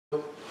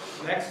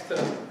Next,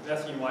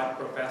 let's invite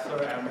Professor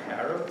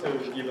Harrow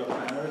to give a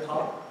plenary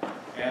talk.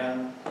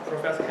 And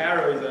Professor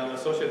Harrow is an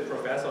associate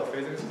professor of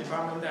physics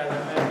department at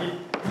MIT.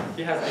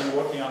 He has been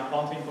working on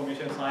quantum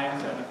information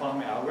science and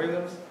quantum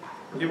algorithms.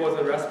 He was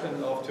a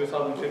recipient of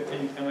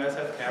 2015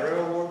 NSF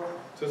Harrow Award,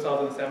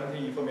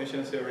 2017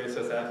 Information Theory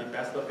Society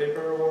Best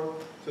Paper Award,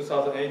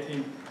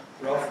 2018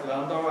 Ralph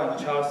Landau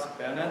and Charles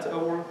Bennett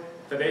Award.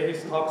 Today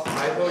his talk's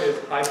title is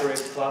Hybrid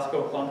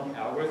Classical Quantum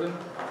Algorithm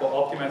for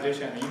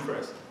Optimization and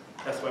Inference.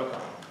 Let's welcome.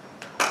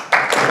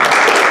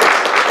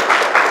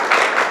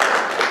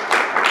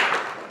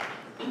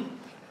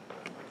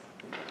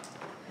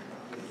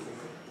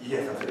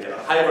 Yes, absolutely.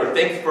 Hi everyone,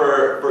 thanks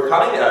for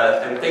coming,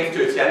 and thanks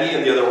to Tianyi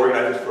and the other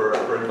organizers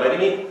for inviting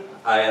me.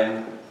 I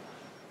am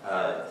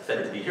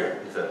excited to be here.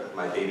 It's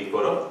my baby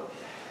photo.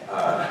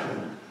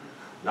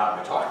 Not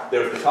my talk.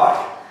 There's the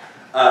talk.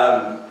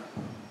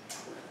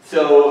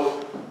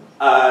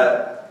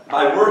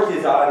 My work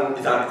is on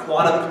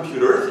quantum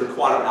computers and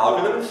quantum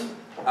algorithms.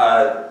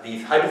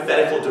 These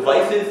hypothetical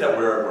devices that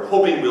we're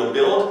hoping we'll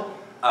build,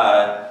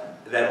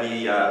 that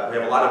we have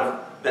a lot of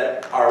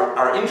that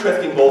are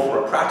interesting both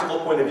from a practical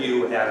point of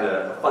view and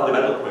a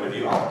fundamental point of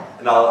view.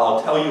 And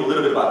I'll tell you a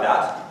little bit about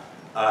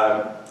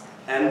that.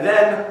 And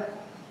then,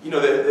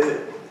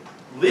 the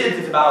LIDS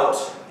is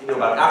about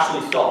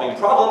actually solving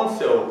problems.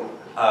 So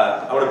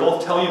I want to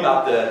both tell you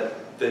about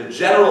the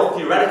general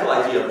theoretical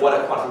idea of what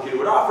a quantum computer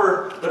would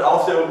offer, but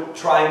also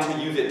trying to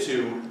use it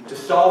to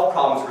solve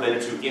problems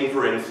related to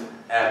inference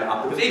and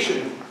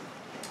optimization,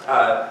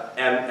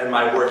 and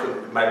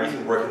my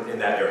recent work in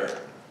that area.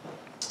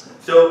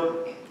 So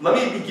let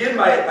me begin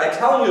by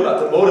telling you about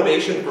the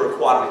motivation for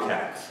quantum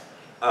mechanics.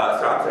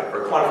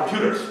 For quantum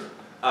computers.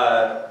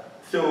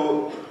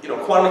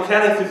 Quantum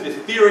mechanics is this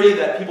theory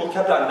that people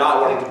kept on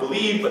not wanting to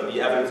believe, but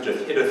the evidence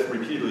just hit us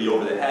repeatedly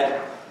over the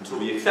head until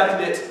we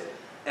accepted it.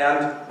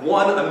 And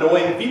one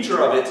annoying feature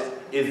of it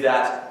is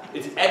that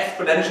it's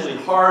exponentially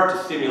hard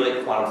to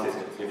simulate quantum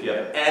systems. If you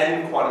have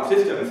n quantum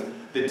systems,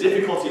 the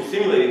difficulty of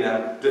simulating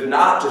them does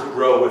not just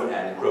grow with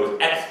n, it grows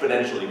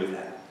exponentially with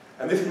n.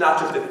 And this is not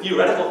just a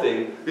theoretical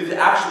thing, this is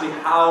actually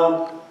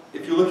how,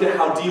 if you look at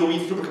how DOE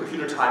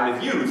supercomputer time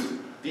is used,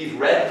 these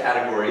red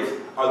categories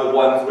are the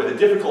ones where the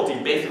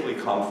difficulty basically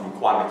comes from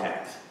quantum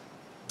mechanics.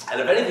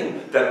 And if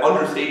anything, that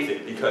understates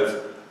it,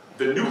 because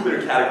the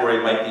nuclear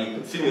category might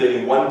be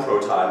simulating one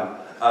proton,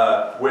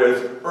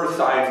 whereas Earth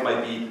science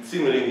might be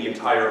simulating the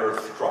entire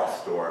Earth's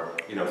crust, or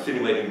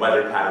simulating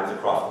weather patterns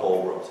across the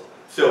whole world.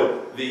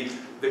 So the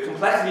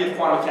complexity of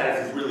quantum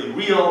mechanics is really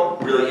real,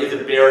 really is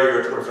a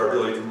barrier towards our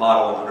ability to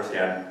model and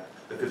understand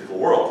the physical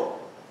world.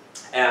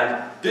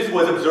 And this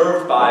was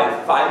observed by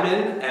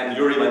Feynman and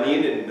Yuri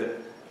Manin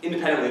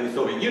independently in the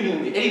Soviet Union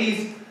in the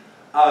 80s.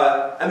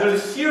 And there's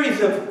a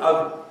series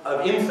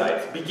of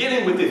insights,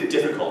 beginning with this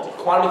difficulty.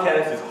 Quantum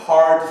mechanics is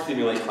hard to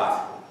simulate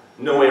classically.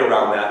 No way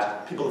around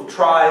that. People have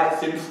tried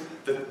since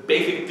the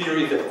basic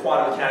theories of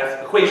quantum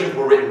mechanics equations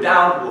were written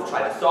down, people have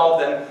tried to solve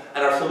them,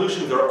 and our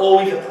solutions are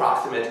always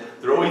approximate,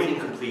 they're always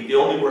incomplete, they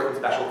only work in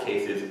special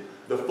cases.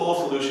 The full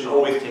solution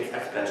always takes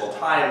exponential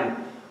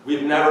time.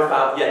 We've never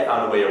yet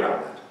found a way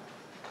around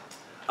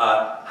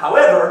that.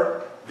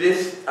 However,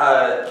 this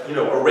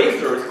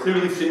eraser is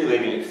clearly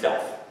simulating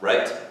itself,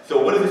 right?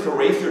 So what is this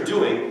eraser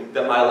doing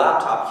that my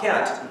laptop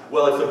can't?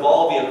 Well, it's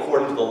evolving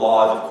according to the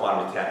laws of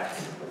quantum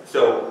mechanics.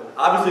 So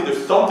obviously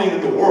there's something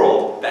in the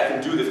world that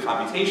can do this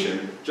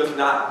computation, just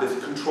not a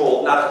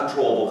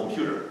controllable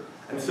computer.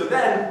 And so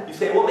then you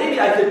say, well, maybe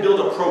I could build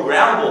a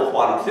programmable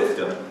quantum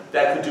system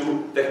that could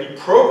be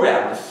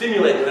programmed to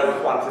simulate whatever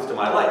quantum system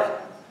I like.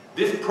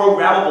 This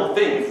programmable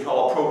thing, we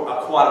call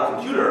a quantum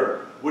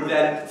computer, would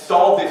then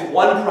solve this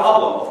one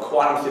problem of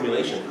quantum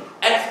simulation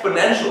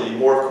exponentially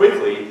more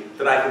quickly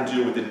than I can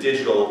do with the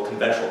digital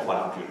conventional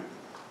quantum computer.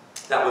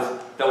 That was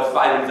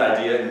Feynman's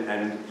idea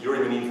and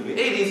Yuri Manin's in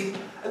the 80s.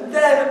 And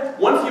then,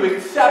 once you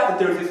accept that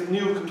there's this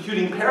new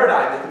computing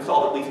paradigm that can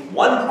solve at least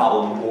one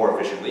problem more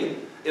efficiently,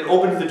 it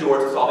opens the door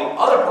to solving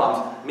other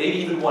problems, maybe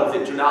even ones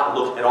that do not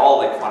look at all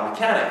like quantum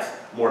mechanics,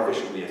 more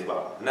efficiently as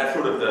well. And that's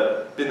sort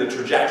of been the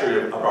trajectory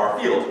of our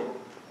field.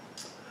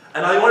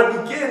 And I want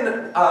to begin,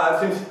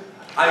 since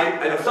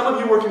I know some of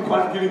you work in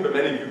quantum computing, but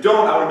many of you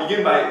don't, I want to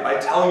begin by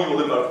telling you a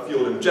little about the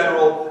field in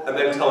general, and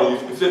then telling you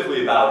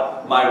specifically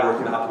about my work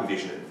in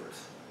optimization and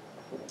inference.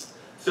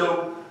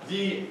 So,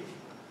 the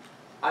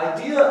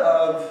idea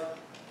of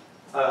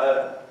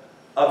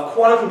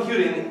quantum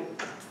computing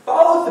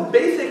follows the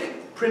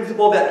basic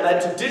principle that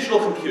led to digital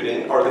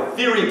computing, or the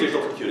theory of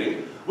digital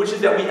computing, which is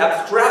that we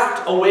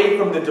abstract away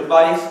from the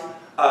device,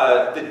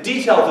 the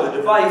details of the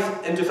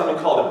device, into something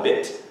called a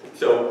bit.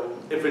 So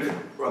if it's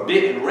a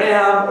bit in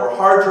RAM, or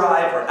hard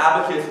drive, or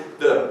abacus,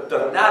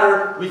 doesn't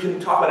matter. We can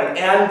talk about an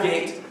AND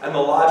gate and the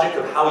logic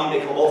of how you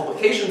make a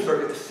multiplication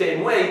circuit the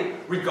same way,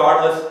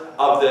 regardless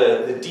of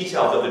the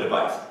details of the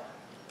device.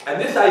 And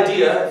this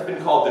idea has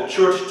been called the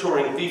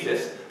Church-Turing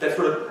thesis, that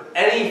sort of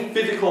any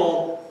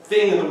physical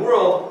thing in the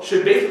world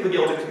should basically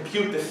be able to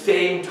compute the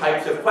same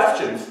types of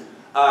questions.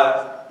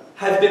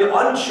 has been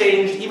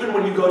unchanged even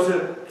when you go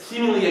to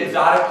seemingly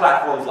exotic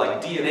platforms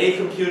like DNA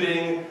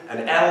computing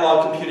and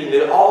analog computing.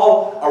 They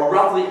all are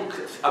roughly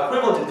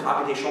equivalent in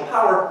computational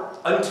power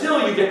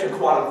until you get to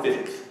quantum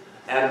physics.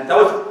 And that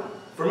was,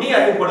 for me,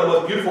 I think one of the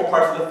most beautiful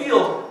parts of the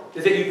field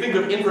is that you think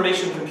of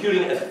information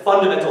computing as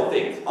fundamental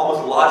things,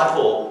 almost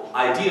logical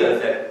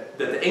ideas that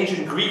the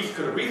ancient Greeks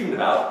could have reasoned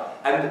about.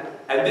 And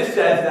this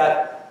says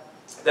that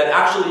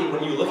actually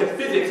when you look at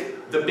physics,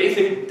 the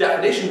basic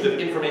definitions of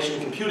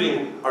information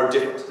computing are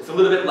different. It's a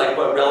little bit like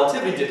what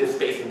relativity did to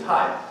space and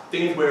time.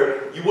 Things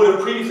where you would have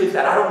previously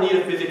said, I don't need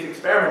a physics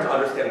experiment to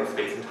understand what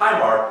space and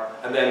time are,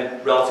 and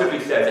then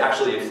relativity says,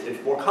 actually,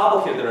 it's more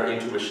complicated than our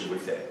intuition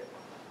would say.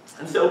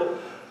 And so,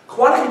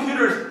 quantum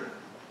computers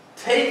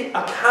take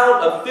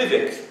account of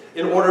physics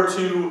in order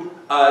to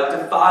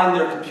define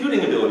their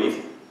computing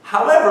abilities.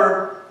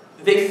 However,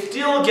 they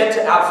still get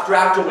to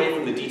abstract away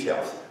from the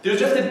details. There's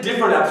just a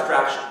different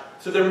abstraction.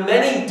 So there are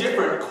many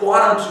different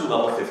quantum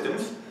two-level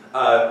systems,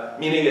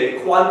 meaning a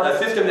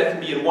system that can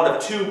be in one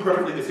of two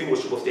perfectly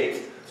distinguishable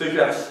states. So you can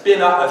have a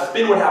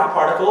spin would have a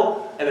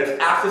particle, and its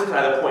axis can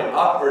either point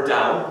up or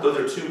down. Those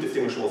are two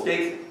distinguishable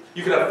states.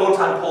 You can have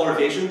photon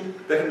polarization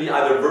that can be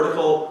either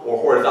vertical or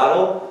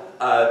horizontal.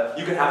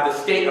 You can have the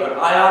state of an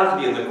ion can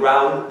be in the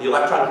ground, the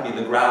electron can be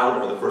in the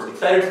ground or the first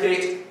excited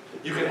state.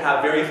 You can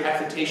have various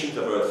excitations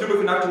of a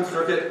superconducting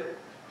circuit.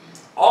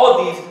 All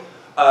of these,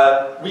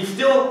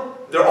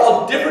 they're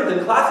all different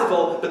than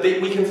classical, but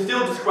we can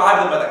still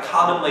describe them by the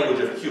common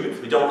language of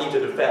qubits. We don't need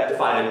to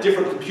define a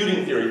different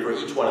computing theory for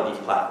each one of these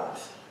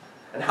platforms.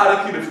 And how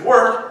do qubits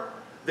work?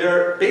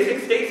 Their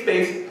basic state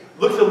space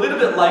looks a little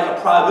bit like a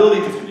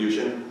probability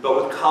distribution,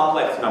 but with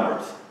complex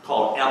numbers,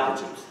 called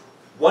amplitudes.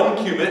 One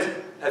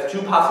qubit has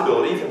two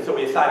possibilities, and so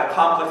we assign a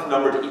complex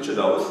number to each of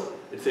those.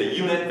 It's a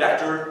unit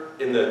vector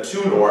in the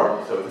 2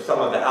 norm, so the sum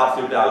of the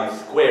absolute value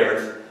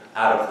squares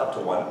adds up to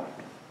 1.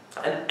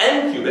 And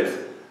n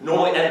qubits,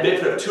 normally n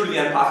bits have 2 to the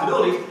n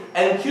possibilities,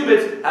 n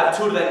qubits have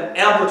 2 to the n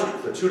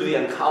amplitudes, so 2 to the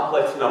n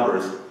complex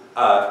numbers,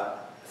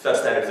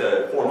 such that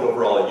it's forms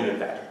overall a unit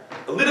vector.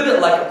 A little bit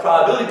like a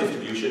probability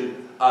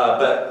distribution,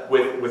 but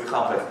with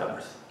complex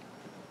numbers.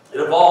 It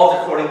evolves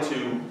according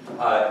to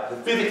the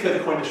physics as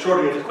according to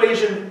Schrödinger's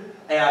equation,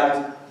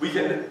 and we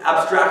can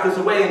abstract this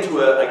away into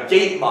a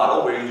gate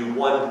model where you do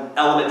one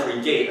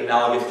elementary gate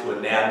analogous to a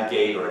NAND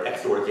gate or an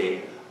XOR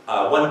gate,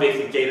 one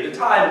basic gate at a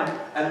time,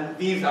 and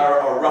these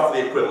are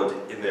roughly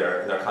equivalent in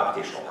their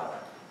computational power.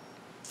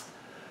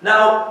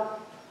 Now,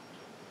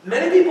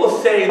 many people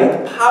say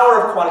that the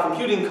power of quantum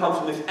computing comes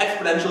from this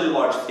exponentially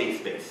large state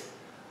space.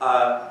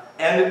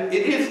 And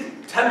it is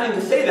tempting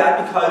to say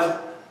that because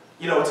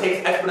it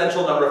takes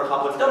exponential number of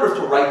complex numbers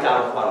to write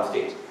down a quantum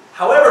state.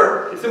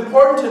 However, it's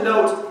important to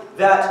note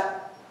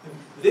that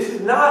this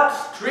is not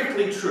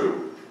strictly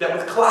true. That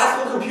with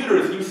classical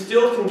computers, you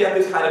still can get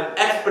this kind of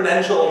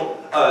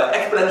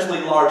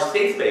exponentially large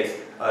state space,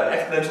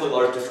 exponentially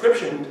large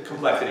description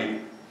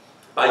complexity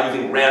by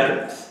using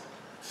randomness.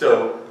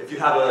 So if you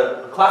have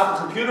a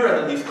classical computer and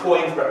then these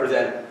coins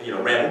represent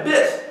random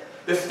bits,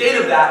 the state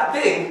of that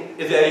thing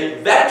is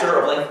a vector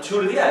of length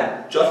 2 to the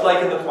n, just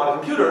like in the quantum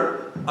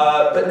computer,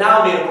 but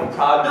now made up of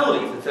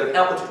probabilities instead of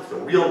amplitudes, so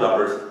real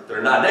numbers that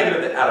are not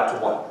negative that add up to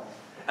 1.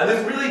 And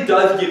this really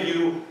does give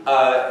you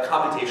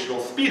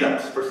computational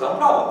speedups for some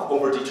problems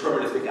over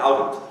deterministic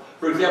algorithms.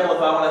 For example,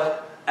 if I want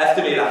to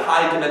estimate a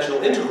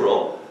high-dimensional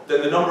integral,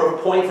 then the number of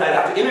points I'd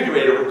have to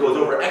integrate over goes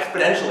over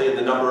exponentially in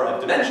the number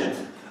of dimensions.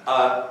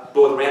 But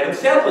with random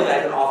sampling, I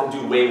can often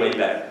do way, way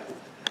better.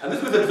 And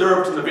this was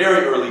observed in the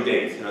very early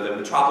days. The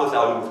Metropolis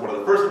algorithm was one of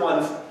the first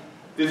ones.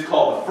 This is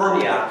called the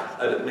Fermiac,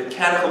 a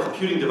mechanical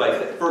computing device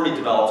that Fermi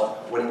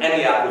developed when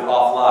ENIAC was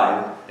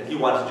offline, and he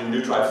wanted to do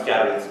neutron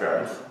scattering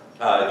experiments,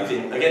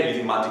 using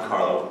Monte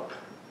Carlo.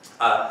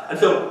 And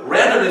so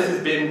randomness has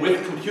been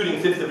with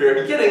computing since the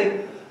very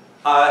beginning,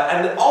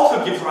 and it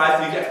also gives rise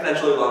to these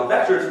exponentially long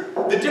vectors.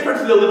 The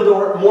difference is a little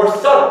bit more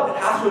subtle. It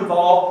has to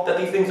involve that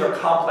these things are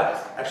complex.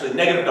 Actually,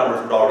 negative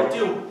numbers would already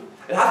do.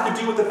 It has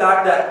to do with the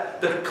fact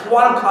that the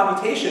quantum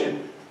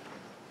computation,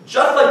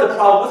 just like the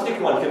probabilistic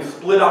one, can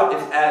split up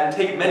and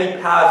take many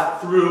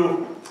paths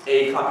through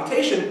a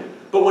computation,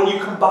 but when you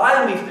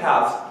combine these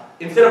paths,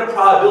 instead of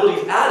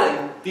probabilities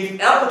adding, these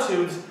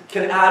amplitudes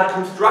can add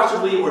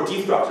constructively or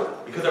destructively,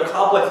 because they're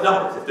complex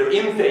numbers. If they're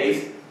in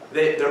phase,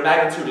 their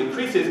magnitude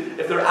increases.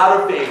 If they're out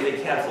of phase, they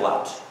cancel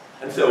out.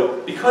 And so,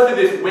 because of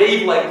this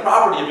wave-like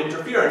property of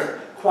interference,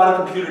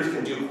 quantum computers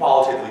can do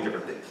qualitatively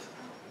different things.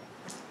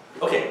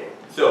 Okay,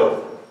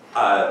 so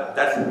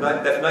that's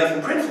nice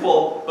in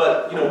principle,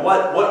 but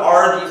what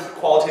are these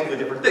qualitatively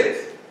different things?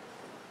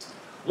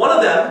 One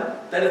of them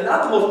that is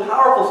not the most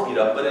powerful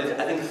speedup, but is,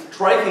 I think,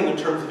 striking in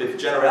terms of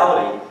its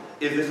generality,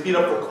 is the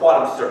speedup for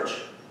quantum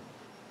search.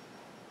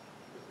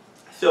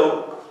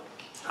 So,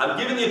 I'm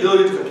given the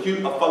ability to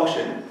compute a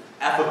function,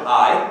 f of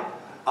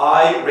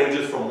I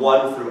ranges from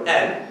 1 through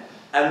n,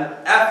 and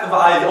f of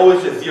I is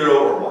always just 0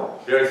 or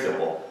 1. Very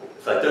simple.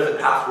 It's like, does the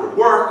password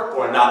work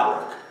or not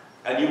work?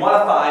 And you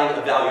want to find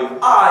a value of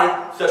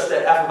I such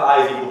that f of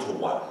I is equal to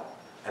 1.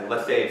 And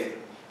let's say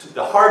it's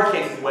The hard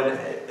case is when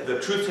the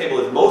truth table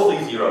is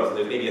mostly zeros and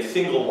there's maybe a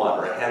single one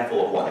or a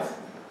handful of ones.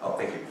 Oh,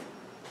 thank you.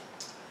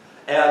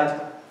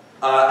 And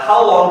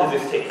how long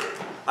does this take?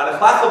 On a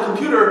classical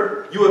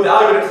computer, you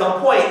evaluate at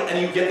some point and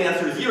you get the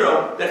answer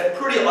 0. That's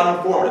pretty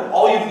uninformative.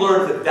 All you've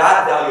learned is that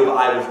that value of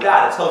I was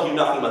bad. It tells you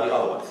nothing about the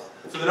other ones.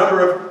 So the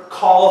number of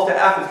calls to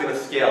F is going to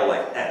scale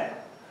like n.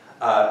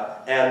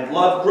 And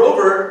Love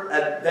Grover,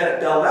 then at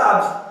Bell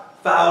Labs,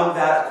 found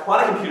that a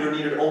quantum computer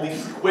needed only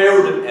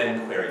square root of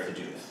n queries to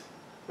do this,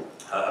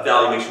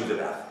 evaluations of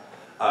F.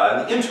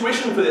 And the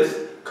intuition for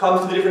this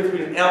comes to the difference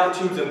between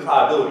amplitudes and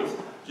probabilities.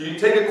 So you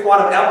take a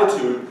quantum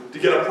amplitude to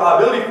get a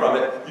probability from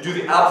it, you do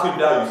the absolute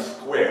value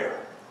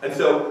square. And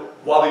so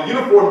while the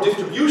uniform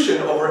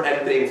distribution over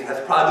n things has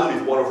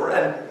probabilities 1 over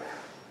n,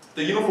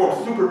 the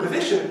uniform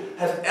superposition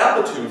has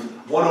amplitudes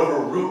 1 over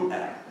root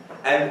n.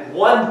 And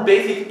one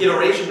basic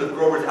iteration of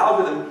Grover's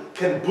algorithm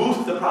can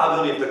boost the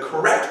probability of the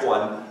correct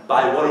one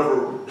by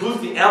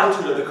boost the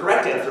amplitude of the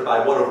correct answer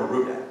by 1 over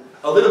root n.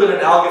 A little bit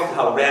analogous to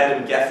how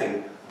random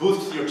guessing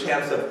boosts your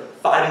chance of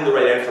finding the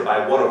right answer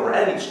by 1 over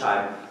n each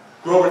time.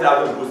 Grover's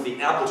algorithm boosts the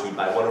amplitude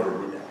by 1 over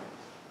root n.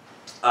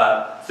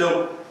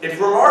 So it's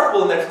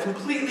remarkable and that's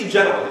completely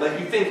general. Like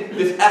you think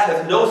this F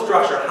has no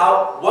structure,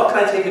 what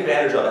can I take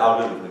advantage of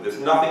algorithmically? There's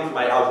nothing for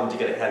my algorithm to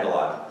get a handle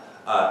on.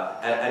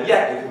 And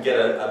yet you can get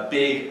a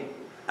big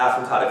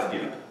asymptotic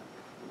speedup.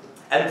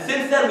 And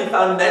since then we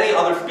found many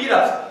other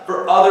speedups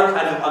for other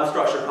kinds of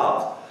unstructured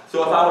problems.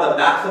 So if I want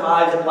to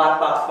maximize a black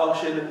box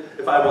function,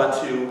 if I want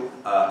to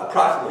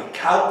approximately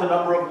count the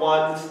number of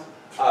ones,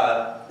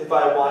 if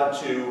I want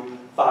to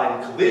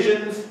find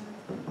collisions,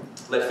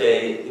 let's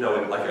say, in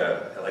like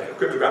a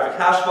cryptographic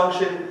hash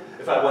function,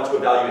 if I want to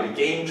evaluate a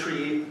game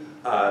tree,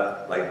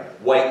 like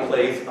white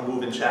plays a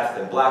move in chess,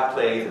 then black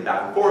plays, and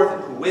back and forth,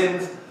 and who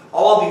wins,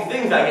 all of these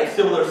things, I get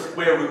similar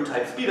square root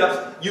type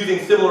speedups using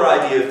similar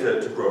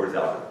ideas to Grover's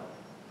algorithm.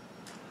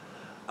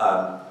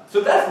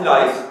 So that's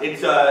nice.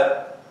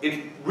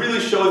 It really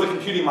shows the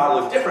computing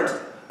model is different,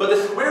 but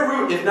the square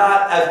root is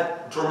not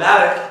as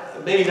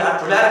dramatic, maybe not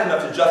dramatic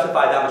enough to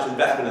justify that much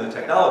investment in the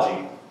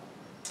technology.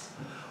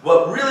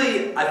 What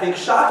really, I think,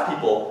 shocked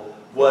people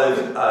was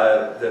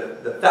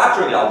the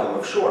factoring algorithm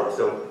of Shor.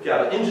 So if you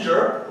have an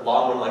integer, a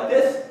long one like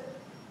this,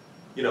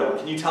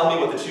 can you tell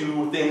me what the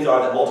two things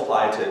are that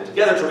multiply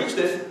together to reach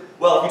this?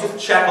 Well, if you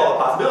just check all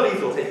the possibilities,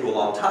 it'll take you a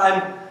long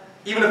time.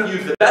 Even if you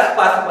use the best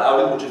classical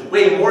algorithm, which is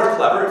way more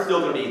clever, it's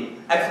still going to be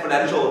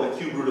exponential of the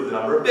cube root of the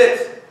number of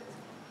bits.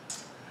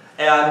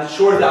 And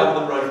Shor's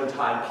algorithm runs in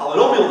time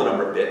polynomial the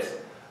number of bits.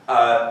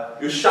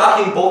 It was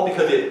shocking both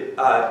because it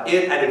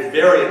and its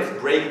variants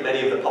break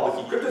many of the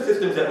public key crypto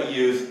systems that we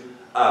use,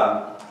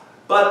 but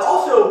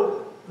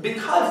also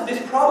because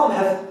this problem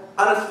has,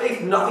 on its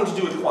face, nothing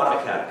to do with quantum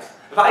mechanics.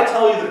 If I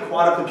tell you that a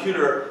quantum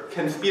computer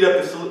can speed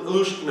up the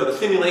solution, the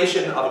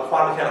simulation of a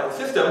quantum mechanical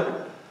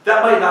system,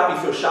 that might not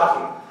be so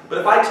shocking. But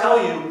if I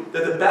tell you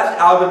that the best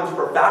algorithms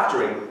for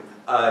factoring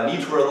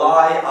need to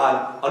rely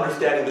on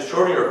understanding the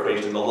Schrodinger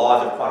equation, the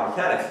laws of quantum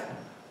mechanics,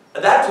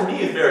 that to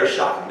me is very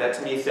shocking. That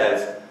to me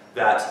says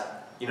that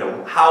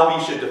how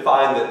we should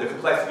define the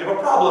complexity of a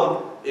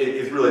problem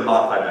is really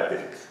modified by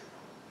physics.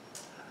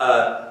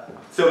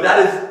 So that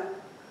is,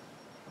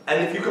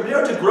 and if you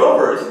compare it to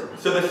Grover's,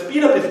 so the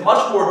speedup is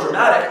much more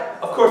dramatic.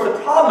 Of course, the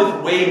problem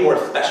is way more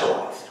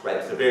specialized, right?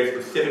 It's a very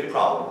specific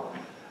problem.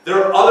 There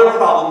are other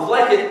problems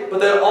like it, but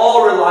they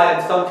all rely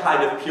on some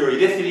kind of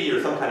periodicity or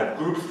some kind of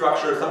group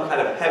structure, some kind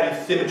of heavy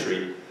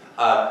symmetry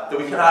that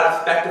we cannot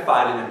expect to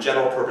find in a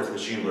general purpose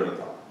machine learning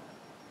problem.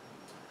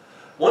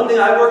 One thing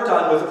I worked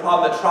on was a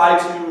problem that tried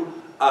to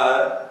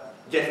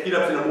get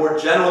speedups in a more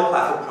general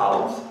class of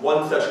problems.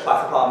 One such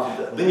class of problems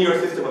is a linear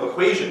system of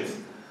equations.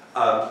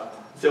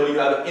 So you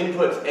have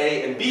inputs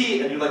A and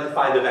B, and you'd like to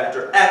find a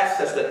vector x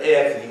such that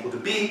ax is equal to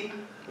b.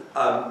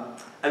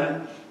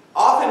 And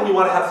often we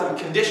want to have some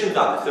conditions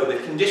on this. So the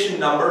condition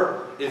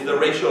number is the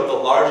ratio of the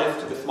largest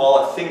to the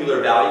smallest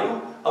singular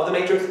value of the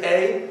matrix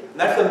A. And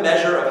that's a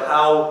measure of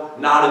how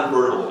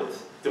non-invertible it is.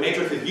 If the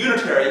matrix is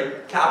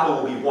unitary, kappa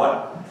will be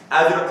 1.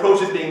 As it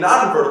approaches being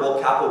non-invertible,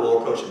 kappa will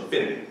approach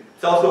infinity.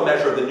 It's also a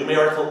measure of the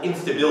numerical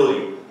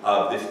instability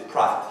of this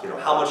process.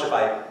 How much if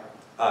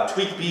I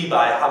tweak b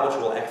by, how much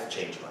will x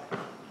change by?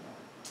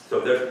 So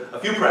there's a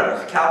few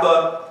parameters.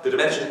 Kappa, the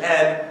dimension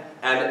n,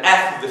 and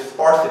s is the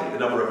sparsity, the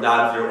number of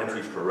non-zero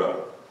entries per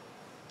row.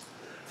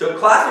 So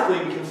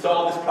classically, we can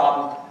solve this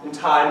problem in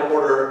time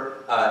order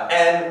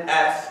n,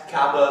 s,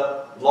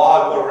 kappa,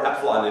 log 1 over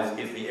epsilon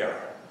is the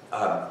error.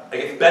 I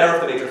guess it's better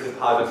if the matrix is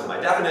positive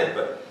semi-definite,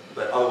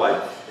 but otherwise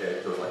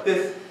it goes like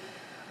this.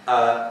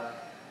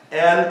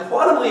 And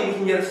quantumly, we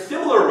can get a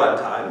similar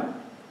runtime,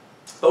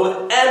 but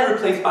with n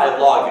replaced by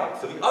log n.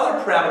 So the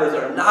other parameters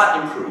are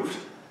not improved,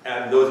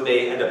 and those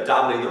may end up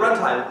dominating the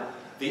runtime.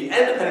 The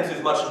n dependence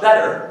is much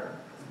better,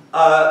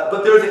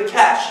 but there's a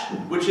catch,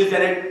 which is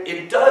that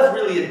it does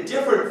really a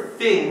different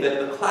thing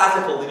than the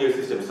classical linear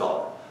system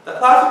solver. The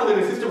classical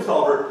linear system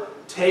solver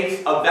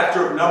takes a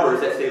vector of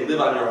numbers that, say, live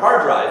on your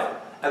hard drive,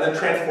 and then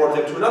transforms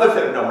them to another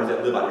set of numbers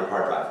that live on your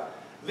hard drive.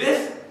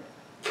 This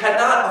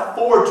cannot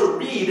afford to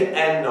read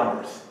n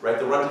numbers, right?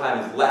 The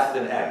runtime is less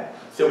than n.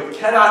 So it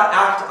cannot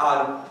act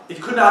on,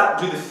 it could not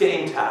do the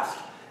same task.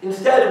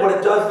 Instead, what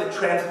it does is it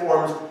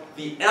transforms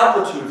the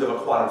amplitudes of a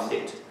quantum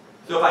state.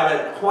 So if I'm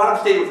in a quantum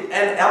state with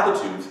n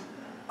amplitudes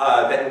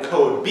that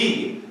encode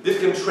b, this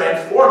can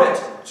transform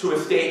it to a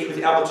state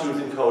whose amplitudes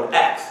encode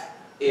x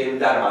in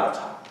that amount of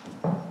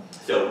time.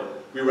 So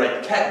we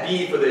write ket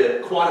b for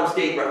the quantum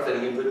state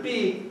representing input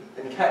b,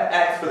 and ket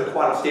x for the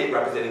quantum state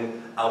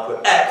representing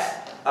output x.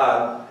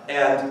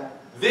 And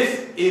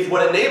this is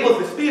what enables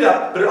the speed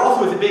up, but it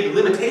also is a big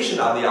limitation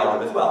on the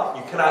algorithm as well.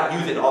 You cannot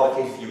use it in all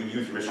the cases you would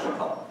use the original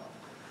column.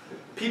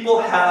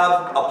 People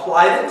have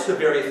applied it to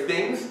various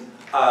things,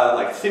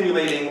 like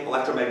simulating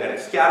electromagnetic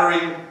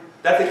scattering.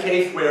 That's a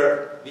case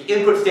where the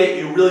input state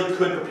you really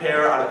could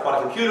prepare on a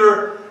quantum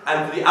computer,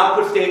 and for the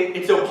output state,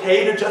 it's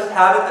okay to just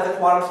have it as a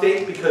quantum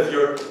state because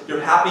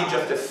you're happy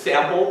just to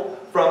sample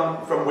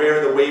from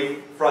where the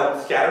wave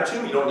front scattered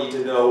to. You don't need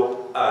to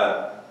know,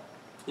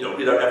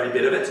 read out every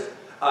bit of it.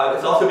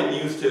 It's also been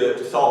used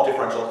to solve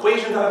differential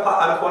equations on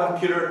a quantum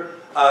computer.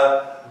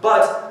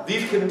 But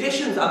these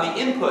conditions on the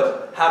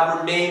input have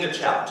remained a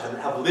challenge and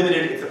have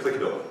limited its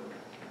applicability.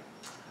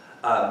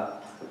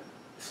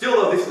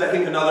 Still, though, this is, I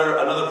think,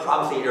 another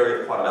promising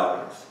area of quantum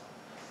algorithms.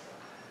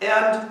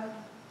 And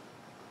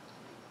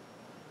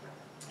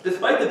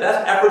despite the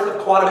best efforts of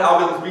quantum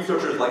algorithms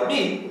researchers like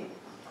me,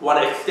 who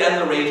want to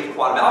extend the range of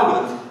quantum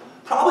algorithms,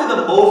 probably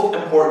the most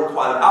important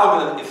quantum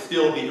algorithm is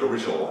still the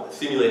original one,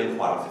 simulating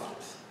quantum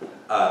systems.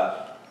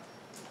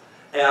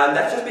 And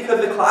that's just because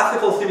the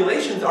classical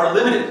simulations are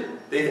limited.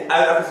 They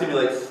either have to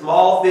simulate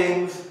small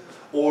things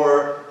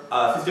or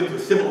systems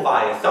with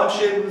simplifying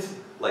assumptions,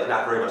 like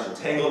not very much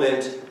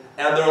entanglement.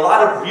 And there are a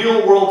lot of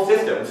real-world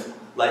systems,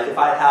 like if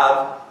I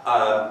have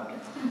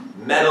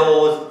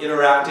metals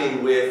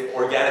interacting with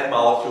organic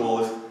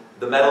molecules,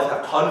 the metals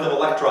have tons of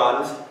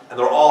electrons, and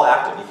they're all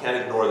active. You can't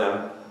ignore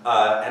them.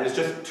 And it's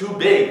just too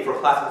big for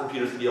classical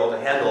computers to be able to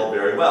handle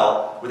very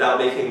well without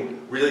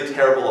making really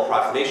terrible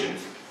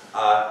approximations.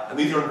 And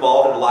these are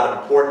involved in a lot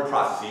of important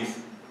processes.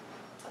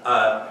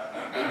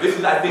 This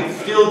is, I think,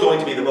 still going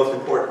to be the most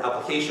important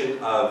application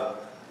of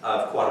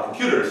quantum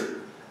computers.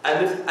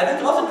 And I think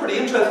it's also pretty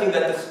interesting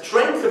that the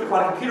strengths of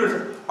quantum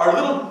computers are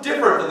a little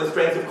different than the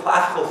strengths of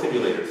classical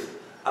simulators.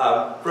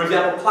 For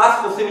example,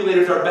 classical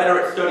simulators are better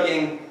at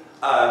studying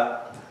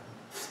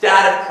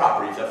static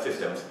properties of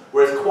systems,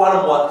 whereas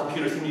quantum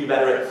computers seem to be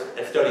better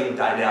at studying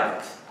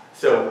dynamics.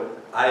 So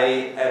I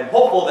am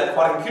hopeful that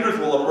quantum computers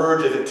will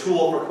emerge as a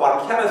tool for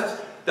quantum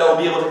chemists that will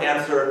be able to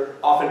answer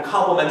often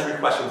complementary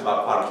questions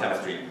about quantum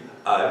chemistry,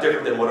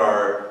 different than what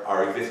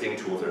our existing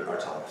tools are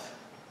telling us.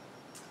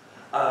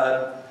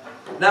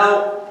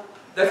 Now,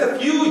 that's a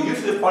few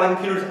uses of quantum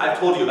computers I've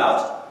told you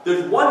about.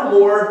 There's one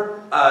more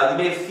you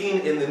may have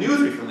seen in the news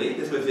recently.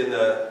 This was in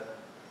the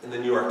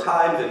New York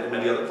Times and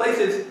many other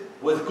places,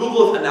 was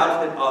Google's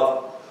announcement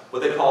of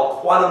what they call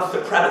quantum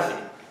supremacy.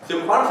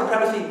 So quantum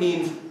supremacy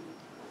means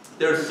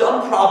there's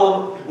some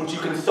problem which you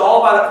can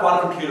solve on a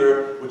quantum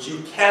computer which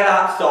you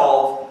cannot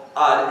solve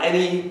on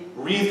any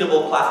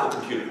reasonable classical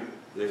computer.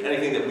 There's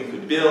anything that we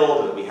could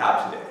build or that we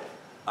have today.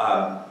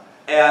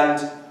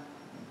 And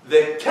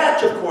the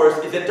catch, of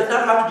course, is that it does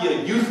not have to be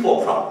a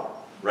useful problem,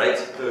 right?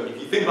 So if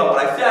you think about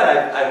what I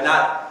said, I'm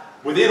not,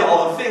 within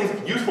all those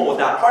things, useful was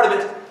not part of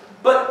it,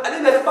 but I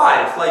think that's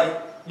fine. It's like,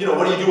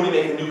 what do you do when you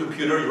make a new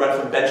computer? You run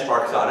some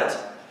benchmarks on it.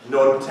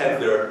 No one pretends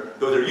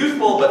those are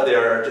useful, but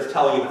they're just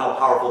telling you how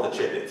powerful the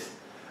chip is.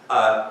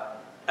 And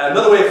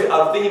another way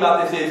of thinking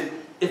about this is,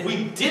 if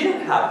we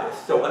didn't have this,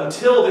 so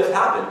until this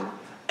happened,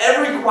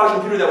 every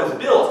quantum computer that was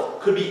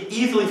built could be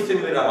easily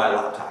simulated on my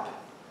laptop,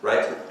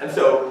 right? And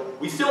so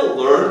we still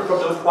learned from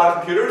those quantum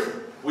computers.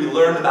 We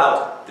learned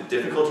about the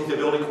difficulties of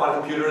building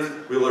quantum computers.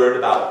 We learned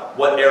about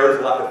what errors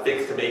we'll have to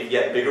fix to make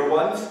yet bigger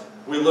ones.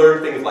 We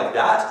learned things like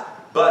that.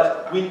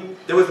 But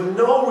there was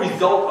no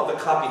result of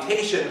the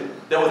computation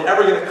that was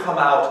ever going to come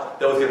out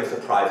that was going to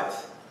surprise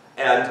us.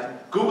 And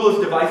Google's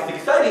device is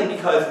exciting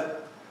because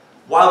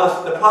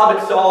while the problem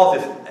it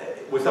solves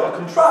was somewhat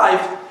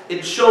contrived,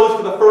 it shows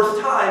for the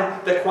first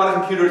time that quantum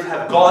computers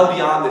have gone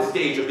beyond the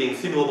stage of being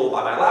simulable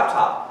by my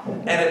laptop.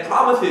 And it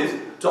promises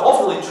to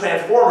ultimately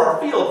transform our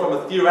field from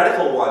a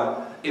theoretical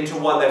one into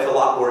one that's a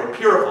lot more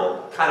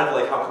empirical, kind of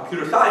like how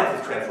computer science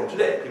is transformed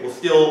today. People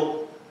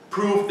still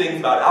prove things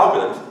about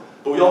algorithms,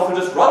 but we also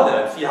just run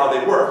them and see how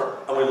they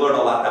work, and we learn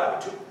a lot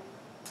that way too.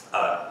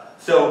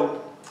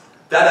 So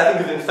that, I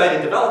think, is an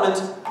exciting development,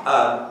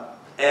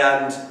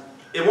 and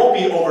it won't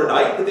be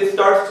overnight that this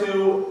starts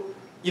to,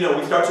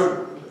 we start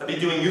to be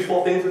doing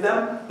useful things with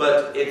them,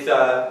 but it's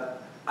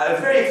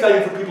very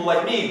exciting for people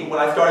like me. When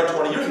I started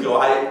 20 years ago,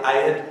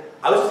 I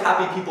was just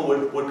happy people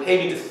would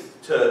pay me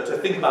to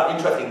think about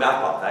interesting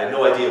math problems. I had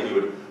no idea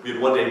we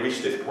would one day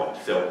reach this point.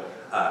 So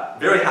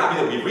very happy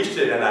that we've reached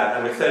it, and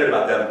I'm excited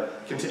about them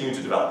continuing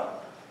to develop.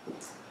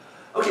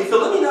 Okay, so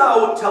let me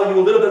now tell you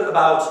a little bit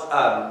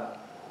about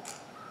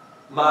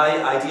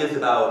my ideas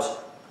about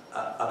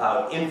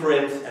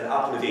inference and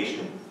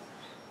optimization.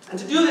 And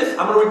to do this,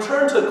 I'm going to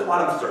return to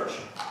quantum search.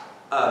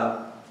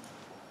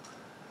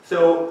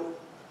 So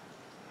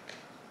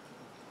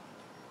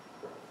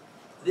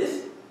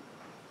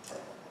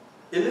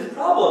in this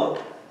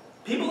problem,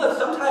 people have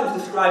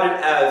sometimes described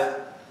it as,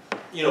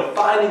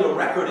 finding a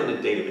record in a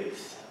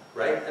database,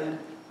 right? And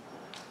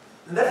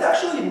that's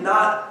actually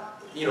not,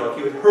 if you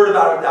had heard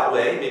about it that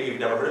way, maybe you've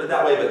never heard of it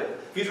that way,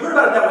 but if you've heard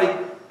about it that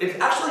way, it's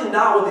actually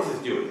not what this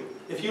is doing.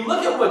 If you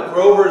look at what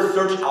Grover's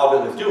search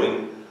algorithm is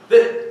doing,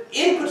 the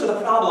input to the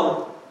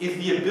problem is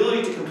the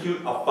ability to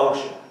compute a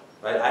function,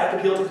 right? I have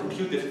to be able to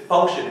compute this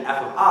function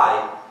f of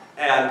I,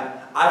 and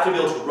I have to be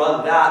able to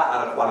run that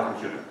on a quantum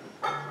computer.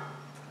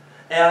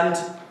 And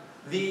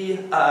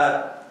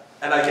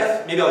and I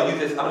guess maybe I'll use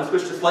this, I'm going to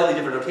switch to slightly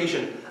different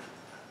notation.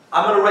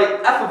 I'm going to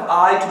write f of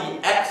I to be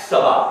x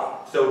sub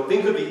I. So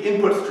think of the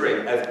input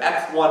string as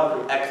x1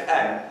 through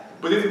xn,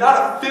 but it's not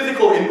a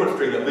physical input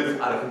string that lives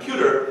on a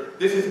computer.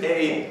 This is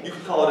you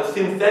could call it a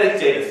synthetic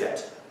data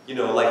set.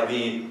 Like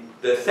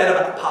the set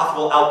of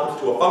possible outputs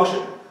to a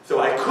function. So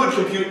I could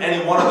compute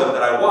any one of them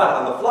that I want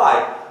on the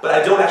fly, but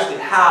I don't actually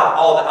have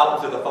all the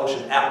outputs of the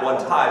function at one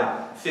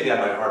time sitting on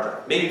my hard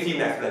drive. Maybe it's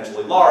even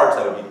exponentially large,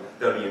 that would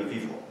be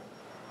infeasible.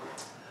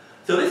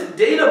 So this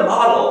data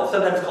model is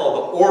sometimes called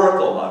the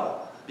oracle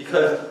model,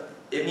 because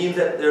it means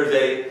that there's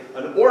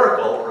an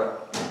oracle, or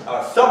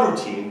a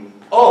subroutine,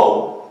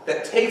 O,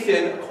 that takes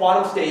in a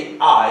quantum state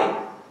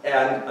I,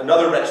 and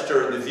another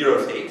register in the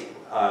 0 state,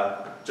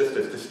 just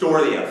to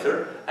store the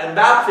answer, and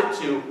maps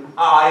it to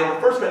I in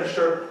the first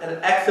register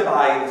and x of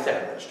I in the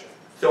second register.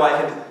 So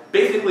I can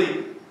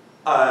basically,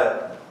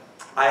 I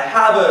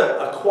have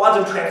a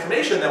quantum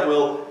transformation that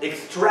will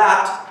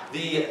extract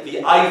the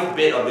ith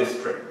bit of this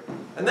string.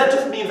 And that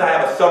just means I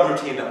have a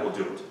subroutine that will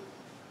do it.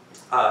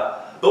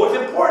 But what's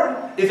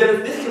important is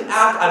that this can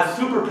act on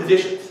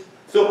superpositions.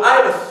 So if I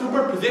have a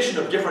superposition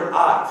of different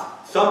i's,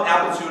 some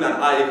amplitude on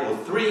I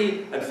equals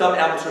 3 and some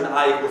amplitude on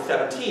I equals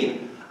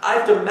 17, I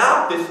have to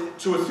map this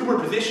to a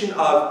superposition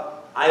of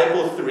I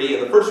equals 3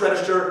 in the first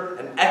register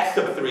and x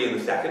sub 3 in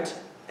the second,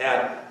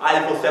 and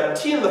I equals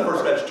 17 in the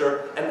first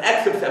register and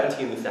x sub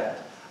 17 in the second.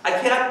 I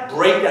can't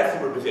break that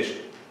superposition.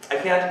 I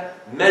can't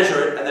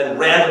measure it and then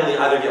randomly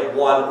either get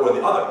one or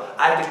the other.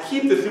 I have to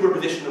keep the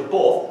superposition of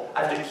both.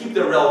 I have to keep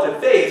their relative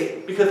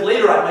phase, because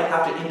later I might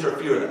have to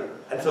interfere them.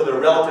 And so their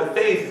relative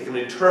phase is going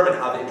to determine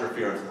how the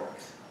interference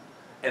works.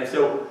 And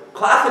so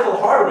classical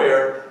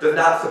hardware does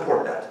not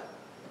support that.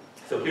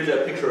 So here's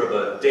a picture of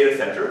a data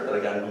center that I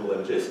got in Google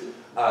Images.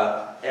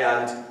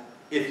 And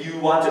if you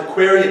want to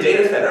query a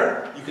data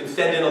center, you can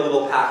send in a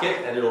little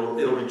packet and it'll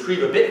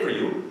retrieve a bit for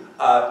you.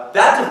 That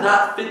does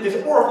not fit this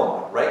oracle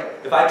model, right?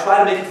 If I try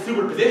to make a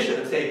superposition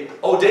and say,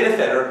 oh, data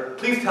center,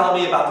 please tell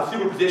me about the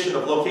superposition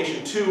of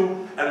location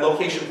 2 and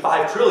location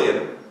 5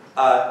 trillion,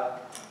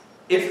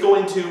 it's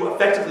going to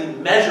effectively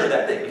measure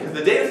that thing, because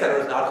the data center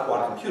is not a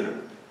quantum computer.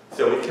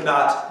 So it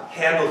cannot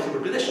handle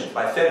superpositions.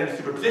 By sending a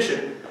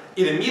superposition,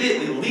 it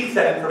immediately leaks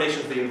that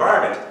information to the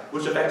environment,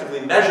 which effectively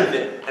measures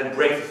it and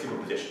breaks the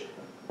superposition.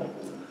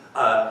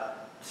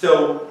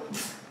 So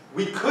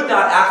we could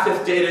not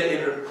access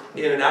data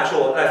in an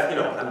actual,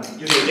 I'm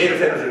using a data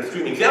center as an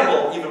extreme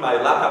example, even my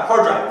laptop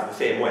hard drive is the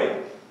same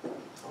way.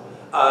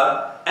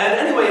 And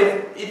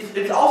anyway,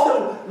 it's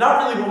also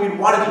not really what we'd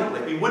want to do.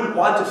 Like, we wouldn't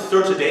want to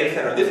search a data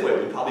center this way.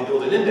 We'd probably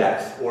build an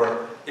index,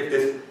 or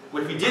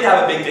if we did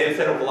have a big data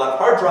center with a lot of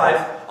hard drives,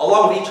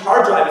 along with each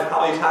hard drive is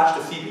probably attached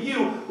to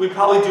CPU, we'd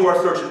probably do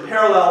our search in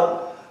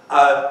parallel.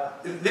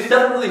 This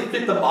doesn't really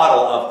fit the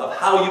model of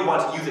how you'd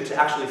want to use it to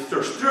actually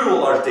search through a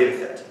large data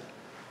set.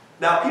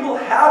 Now, people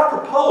have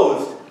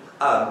proposed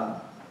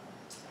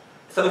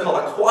something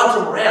called a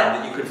quantum RAM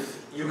that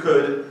you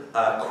could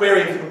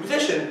query in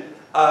superposition,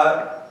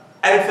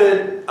 and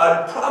it's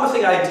a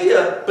promising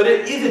idea, but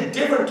it is a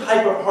different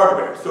type of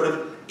hardware, sort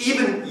of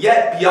even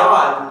yet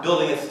beyond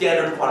building a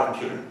standard quantum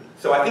computer.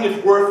 So I think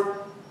it's worth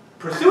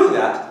pursuing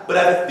that, but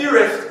as a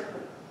theorist,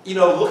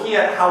 looking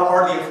at how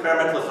hard the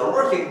experimentalists are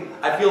working,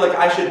 I feel like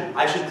I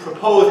should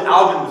propose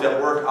algorithms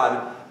that work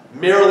on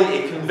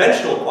merely a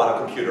conventional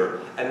quantum computer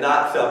and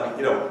not some,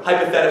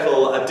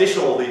 hypothetical,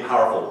 additionally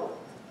powerful one.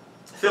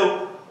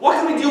 So what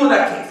can we do in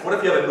that case? What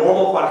if you have a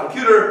normal quantum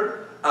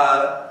computer,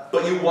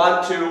 but you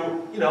want to,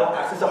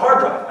 access a hard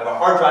drive? I have a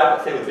hard drive,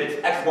 let's say with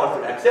bits x1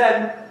 through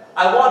xn.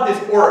 I want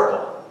this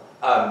oracle.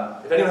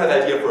 If anyone has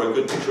an idea for a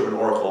good picture of an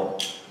oracle,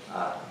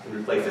 you can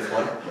replace this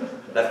one.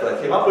 That's what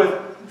I came up with.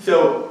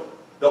 So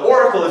the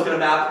oracle is going to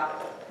map,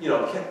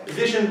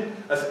 position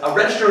a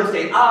register in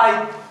state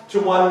I to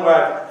one where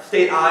I have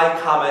state I,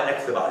 comma,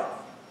 x sub I.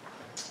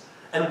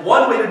 And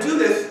one way to do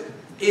this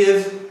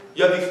is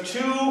you have these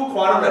two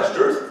quantum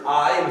registers,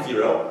 I and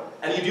 0,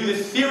 and you do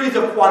this series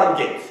of quantum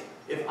gates.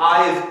 If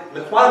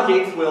the quantum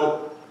gates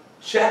will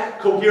check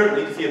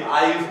coherently to see if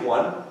I is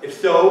 1. If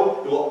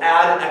so, it will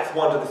add an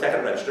x1 to the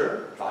second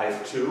register. If I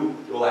is 2,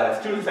 it will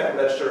add x2 to the second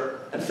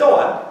register, and so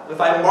on. And if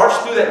I march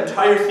through that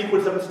entire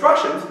sequence of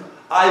instructions,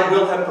 I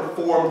will have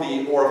performed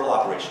the oracle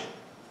operation.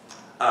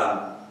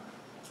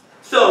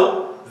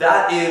 So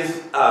that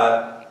is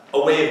a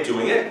way of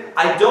doing it.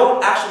 I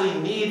don't actually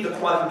need the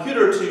quantum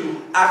computer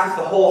to access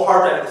the whole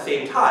hard drive at the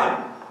same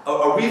time.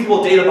 A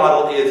reasonable data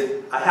model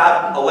is I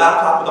have a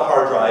laptop with a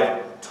hard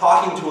drive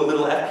talking to a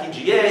little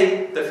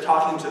FPGA that's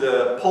talking to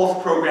the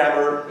pulse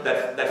programmer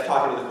that's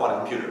talking to the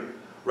quantum computer,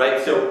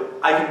 right? So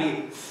I can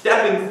be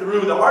stepping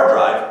through the hard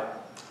drive,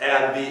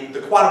 and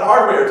the quantum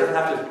hardware doesn't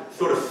have to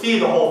sort of see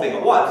the whole thing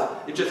at once.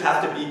 It just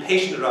has to be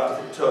patient enough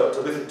to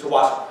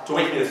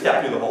wait for me to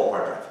step through the whole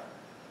hard drive.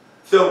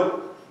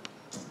 So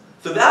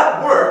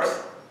that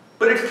works,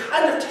 but it's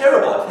kind of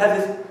terrible. It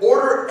has this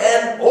order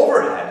n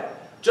overhead.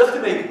 Just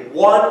to make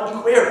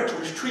one query, to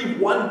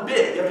retrieve one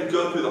bit, you have to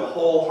go through the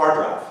whole hard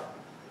drive.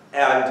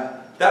 And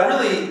that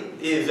really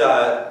is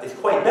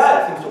quite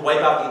bad. It seems to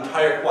wipe out the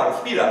entire quantum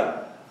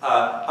speedup.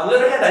 On the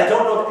other hand, I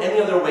don't know of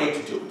any other way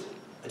to do it.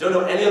 I don't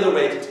know any other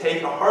way to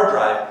take a hard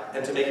drive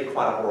and to make a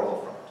quantum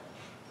oracle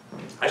from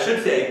it. I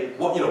should say,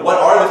 what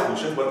are the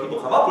solutions? What do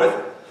people come up with?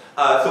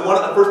 So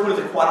the first one is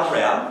a quantum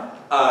RAM,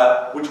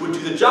 which would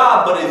do the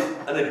job, but is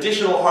an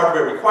additional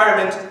hardware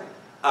requirement.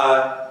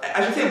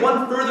 I should say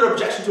one further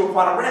objection to a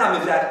quantum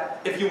RAM is that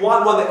if you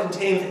want one that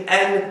contains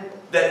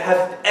that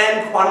has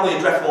n quantumly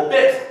addressable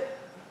bits,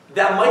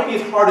 that might be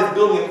as hard as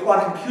building a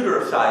quantum computer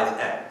of size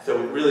n. So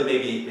it really may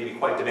be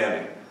quite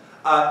demanding.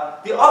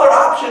 The other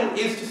option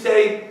is to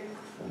say,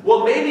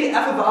 well, maybe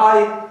f of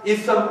I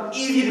is some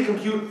easy to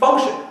compute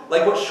function.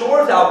 Like what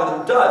Shor's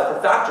algorithm does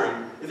for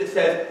factoring is it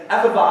says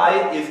f of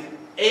I is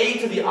a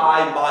to the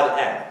I mod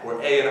n, where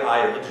a and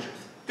I are integers.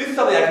 This is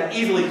something I can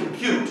easily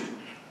compute.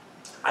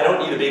 I don't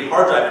need a big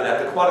hard drive for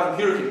that. The quantum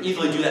computer can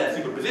easily do that in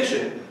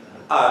superposition,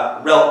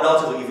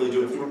 relatively easily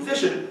do it in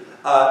superposition,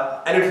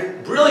 and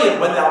it's brilliant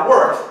when that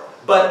works,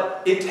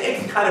 but it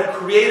takes kind of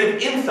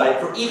creative insight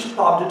for each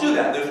problem to do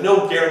that. There's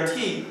no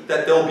guarantee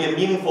that there will be a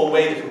meaningful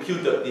way to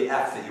compute the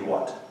f's that you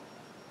want.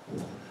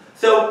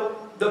 So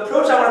the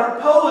approach I want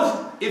to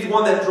propose is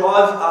one that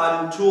draws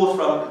on tools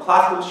from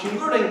classical machine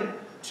learning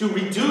to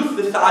reduce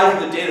the size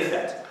of the data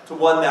set to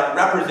one that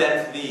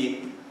represents the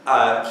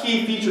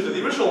key features of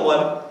the original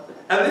one.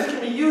 And this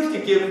can be used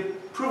to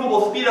give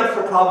provable speedups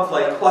for problems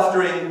like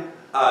clustering,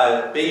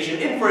 Bayesian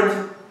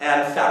inference,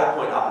 and saddle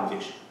point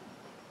optimization.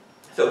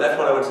 So that's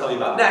what I want to tell you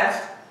about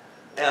next.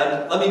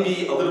 And let me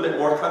be a little bit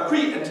more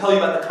concrete and tell you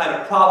about the kind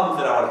of problems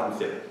that I want to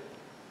consider.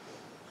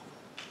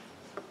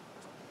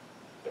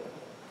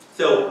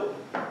 So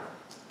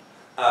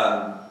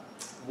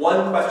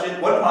one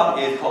problem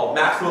is called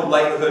maximum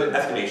likelihood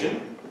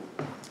estimation.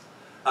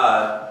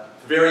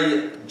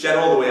 Very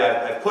general the way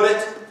I've put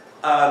it.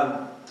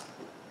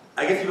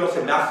 I guess you could also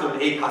say maximum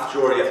a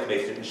posteriori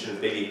estimation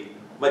maybe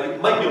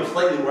might be a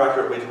slightly more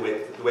accurate way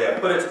to the way I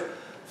put it.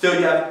 So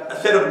you have a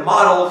set of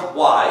models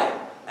y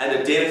and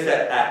a data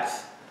set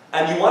x,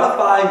 and you want to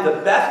find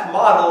the best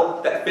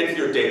model that fits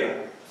your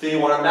data. So you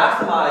want to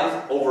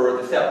maximize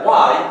over the set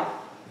y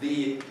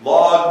the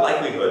log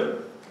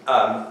likelihood,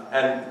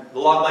 and the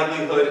log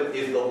likelihood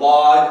is the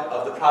log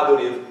of the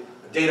probability of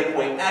data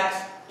point x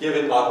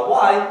given log of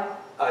y.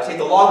 Take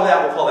the log of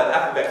that, we'll call that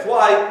f of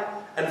xy,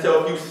 and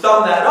so if you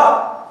sum that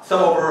up,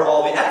 sum over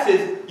all the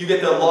x's, you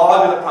get the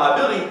log of the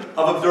probability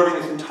of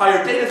observing this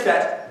entire data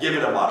set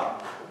given a model.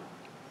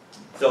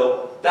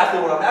 So that's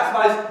what we want to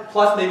maximize,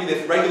 plus maybe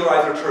this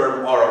regularizer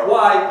term r of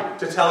y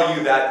to tell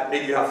you that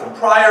maybe you have some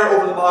prior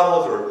over the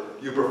models, or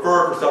you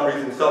prefer for some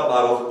reason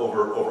submodels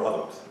over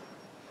others.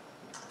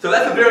 So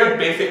that's a very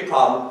basic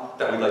problem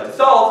that we'd like to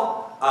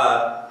solve.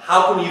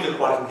 How can we use a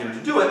quantum computer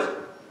to do it?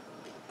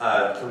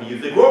 Can we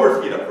use the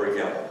Grover speedup, for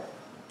example?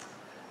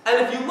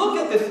 And if you look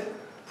at this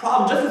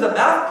problem just as a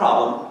math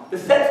problem, the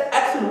sets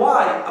x and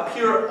y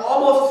appear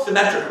almost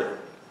symmetrically.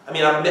 I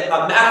mean, I'm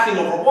maxing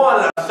over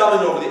one and I'm summing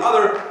over the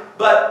other,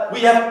 but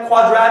we have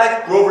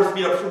quadratic Grover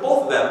speedups for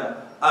both of them,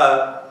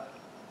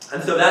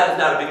 and so that is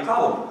not a big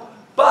problem.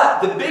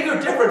 But the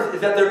bigger difference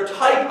is that their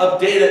type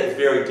of data is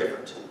very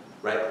different,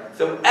 right?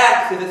 So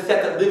x is a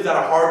set that lives on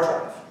a hard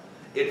drive.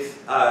 It's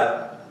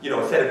a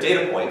set of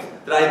data points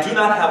that I do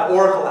not have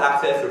oracle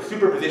access or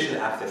superposition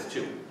access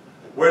to.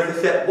 Whereas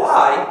the set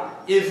y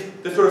is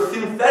the sort of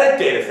synthetic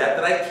data set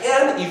that I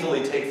can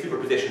easily take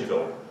superpositions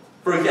over.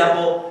 For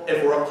example,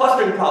 if we're a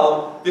clustering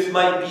problem, this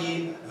might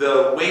be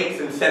the weights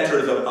and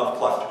centers of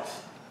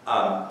clusters.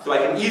 So I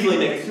can easily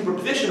make a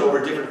superposition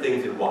over different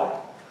things in y.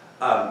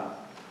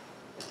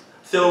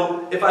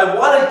 So if I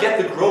want to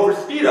get the Grover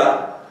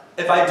speedup,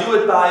 if I do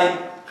it by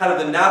kind of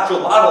the natural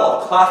model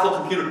of a classical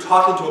computer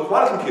talking to a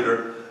quantum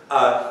computer,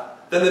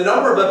 then the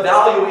number of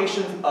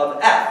evaluations of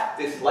f,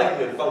 this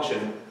likelihood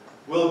function,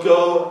 will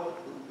go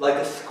like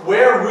the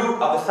square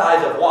root of the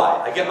size of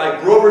y. I get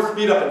my Grover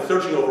speedup in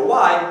searching over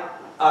y,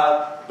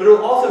 but it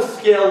will also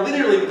scale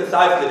linearly with the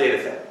size of the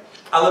data set.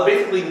 I'll have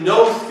basically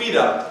no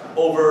speedup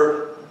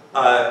over,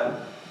 I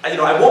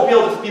won't be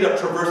able to speed up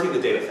traversing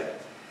the data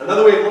set.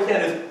 Another way of looking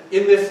at it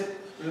is, in this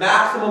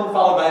maximum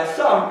followed by a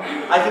sum,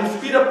 I can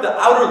speed up the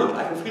outer loop,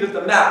 I can speed up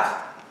the max,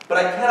 but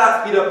I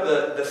cannot speed up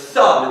the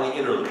sum in the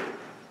inner loop.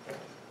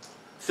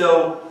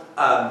 So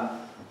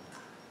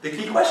the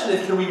key question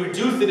is, can we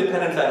reduce the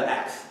dependence on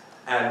x?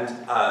 And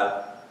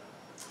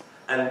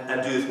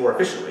and do this more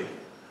efficiently.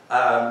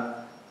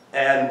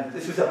 And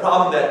this is a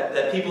problem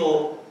that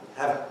people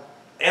have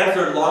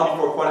answered long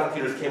before quantum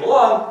computers came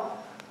along.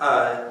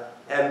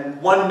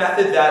 And one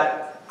method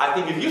that I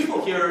think is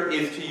useful here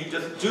is to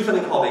just do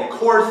something called a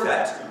core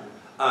set,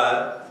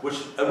 which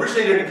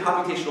originated in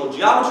computational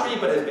geometry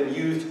but has been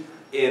used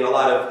in a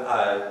lot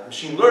of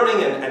machine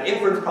learning and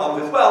inference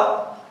problems as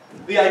well.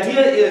 The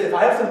idea is if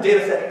I have some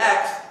data set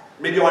X,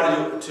 maybe I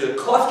want to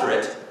cluster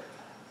it,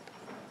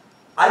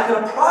 I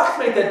can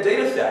approximate that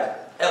data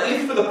set, at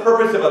least for the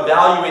purpose of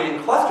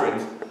evaluating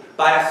clusterings,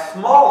 by a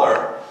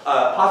smaller,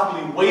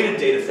 possibly weighted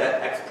data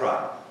set X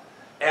prime.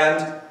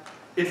 And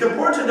it's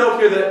important to note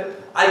here that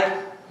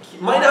I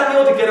might not be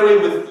able to get away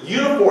with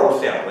uniform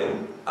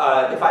sampling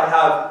if I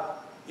have,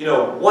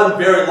 one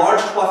very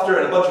large cluster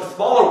and a bunch of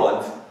smaller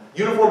ones.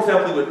 Uniform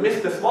sampling would miss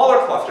the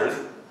smaller clusters,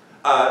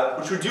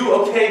 which would do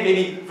okay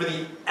maybe for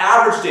the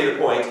average data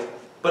point,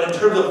 but in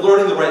terms of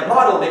learning the right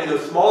model, maybe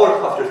those smaller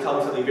clusters tell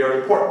me something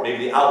very important.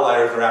 Maybe the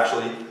outliers are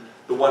actually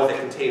the ones that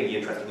contain the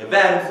interesting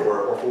events,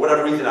 or for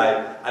whatever reason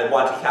I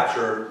want to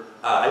capture,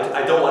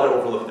 I don't want to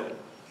overlook them.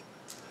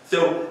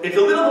 So it's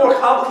a little more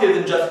complicated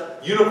than just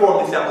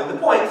uniformly sampling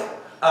the points,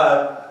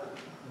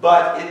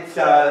 but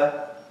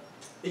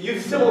it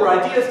uses similar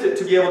ideas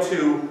to be able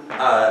to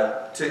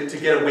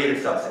get a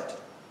weighted subset.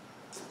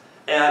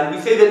 And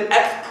we say that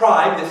X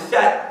prime, this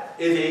set,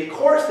 is a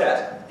core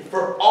set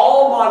for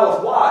all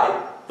models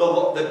Y.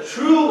 The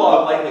true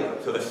log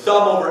likelihood, so the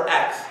sum over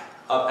X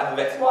of f of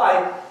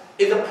xy,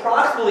 is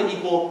approximately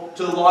equal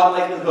to the log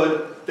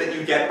likelihood that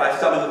you get by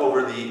summing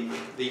over the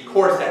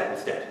core set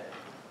instead.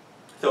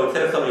 So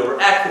instead of summing over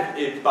X,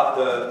 it's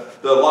the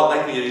log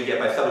likelihood you get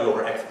by summing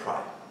over X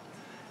prime.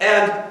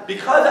 And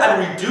because I'm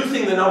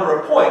reducing the number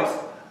of points,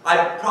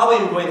 I probably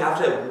am going to have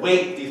to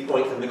weight these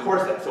points in the core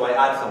set, so I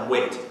add some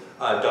weight,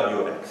 W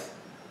of X.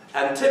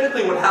 And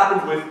typically what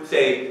happens with,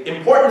 say,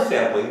 importance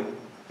sampling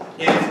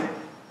is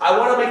I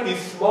want to make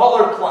these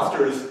smaller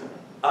clusters,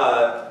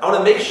 I want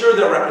to make sure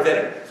they're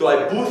represented. So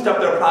I boost up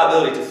their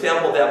probability to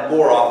sample them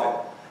more often.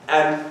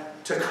 And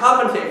to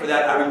compensate for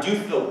that, I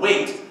reduce the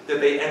weight that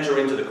they enter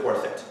into the core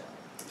set.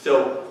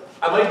 So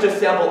I might just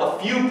sample a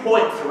few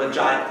points from a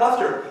giant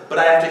cluster, but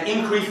I have to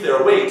increase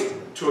their weight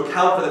to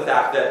account for the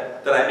fact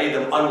that I made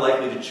them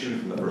unlikely to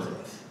choose in the first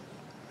place.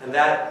 And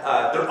that,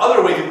 there are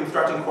other ways of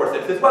constructing core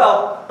sets as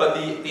well, but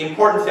the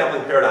importance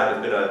sampling paradigm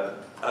has been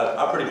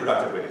a pretty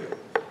productive way to do it.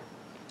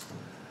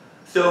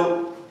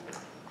 So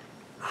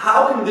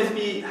how can this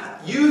be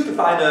used to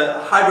find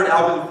a hybrid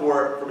algorithm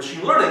for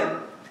machine learning?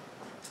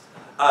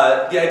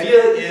 The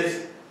idea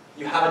is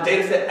you have a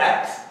data set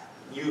X,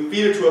 you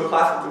feed it to a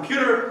classical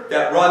computer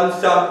that runs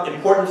some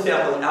importance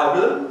sampling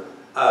algorithm,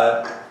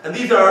 and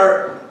these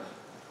are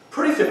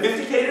pretty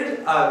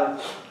sophisticated. I'm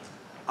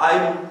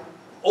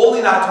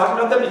only not talking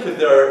about them because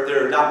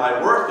they're not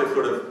my work. There's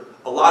sort of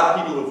a lot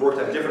of people who've worked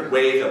on different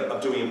ways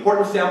of doing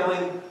importance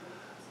sampling.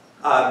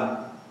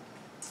 I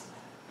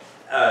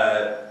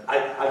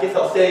guess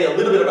I'll say a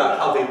little bit about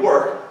how they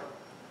work.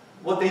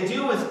 What they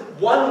do is,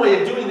 one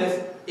way of doing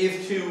this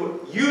is to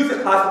use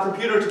a classical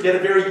computer to get a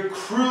very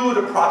crude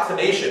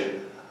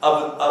approximation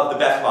of the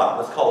best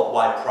model. Let's call it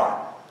Y prime.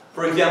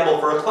 For example,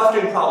 for a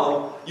clustering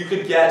problem, you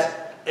could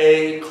get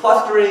a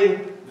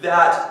clustering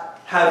that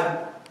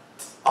has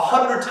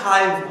 100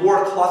 times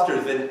more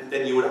clusters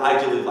than you would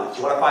ideally like.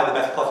 You want to find the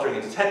best clustering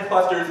into 10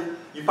 clusters,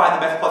 you find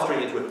the best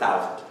clustering into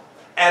 1,000.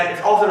 And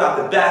it's also not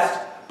the best,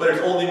 but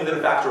it's only within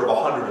a factor of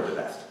 100 of the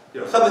best.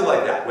 Something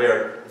like that,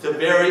 where it's a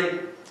very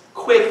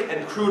quick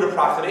and crude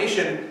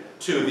approximation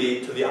to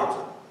the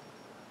algorithm.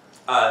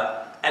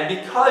 And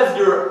because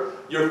you're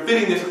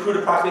fitting this crude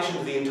approximation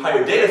to the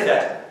entire data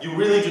set, you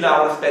really do not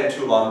want to spend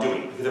too long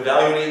doing it, because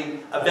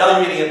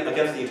evaluating it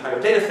against the entire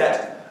data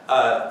set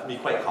can be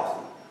quite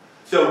costly.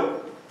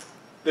 So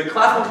the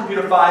classical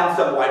computer finds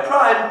some Y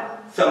prime,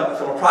 some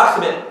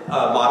approximate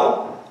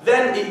model,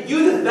 then it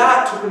uses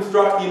that to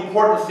construct the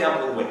importance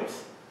sampling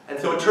weights. And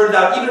so it turns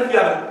out, even if you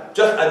have a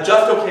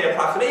just okay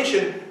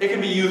approximation, it can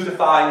be used to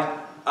find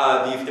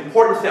these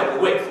importance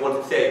sampling weights. The ones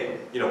that say,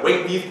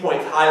 weight these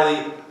points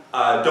highly,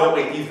 don't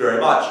weight these very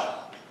much.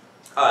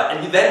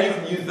 And then you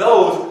can use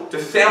those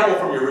to sample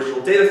from your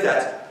original data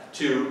set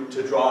to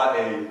draw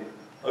a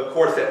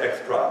core set X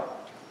prime.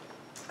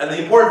 And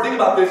the important thing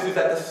about this is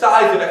that the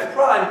size of X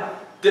prime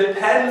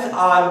depends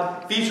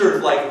on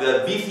features like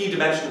the VC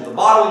dimension of the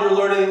model you're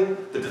learning,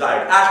 the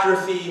desired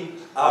accuracy,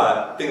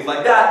 things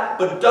like that,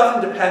 but it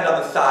doesn't depend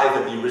on the size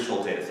of the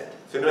original data set.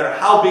 So no matter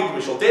how big the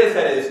original data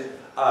set is,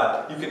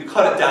 you can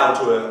cut it down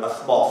to a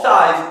small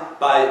size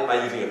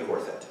by using a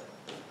core set.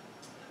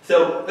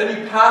 So then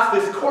you pass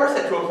this core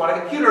set to a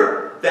quantum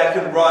computer that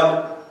can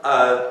run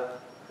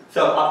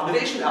some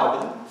optimization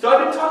algorithm. So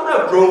I've been talking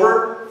about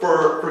Grover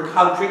for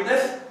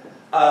concreteness.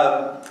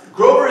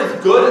 Grover is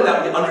good in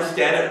that we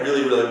understand it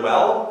really, really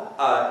well.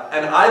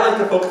 And I like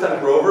to focus on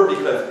Grover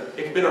because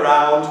it's been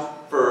around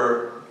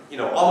for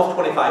almost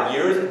 25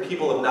 years, and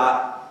people have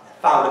not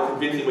found a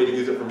convincing way to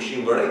use it for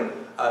machine learning.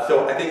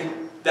 So I think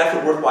that's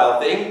a worthwhile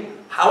thing.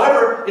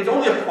 However, it's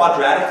only a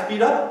quadratic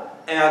speedup,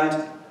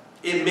 and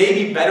it may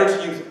be better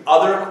to use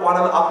other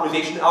quantum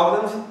optimization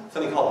algorithms,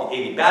 something called the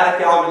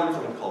adiabatic algorithm,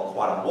 something called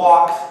quantum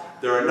walks.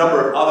 There are a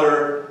number of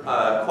other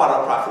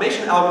quantum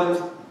approximation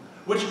algorithms,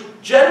 which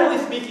generally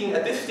speaking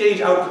at this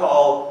stage I would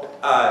call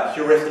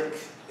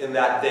heuristics, in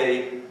that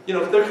they're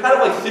kind of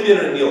like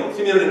simulated annealing.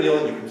 Simulated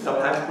annealing, you can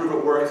sometimes prove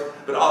it works,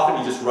 but often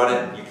you just run it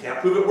and you can't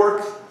prove it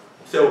works.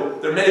 So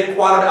there are many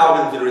quantum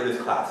algorithms that are in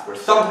this class, where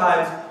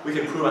sometimes we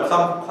can prove on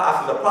some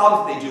classes of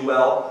problems that they do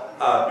well,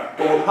 but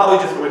we're probably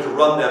just going to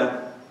run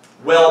them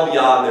well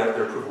beyond their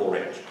provable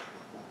range.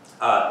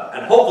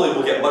 And hopefully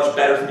we'll get much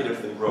better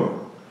speedups than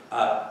Grover.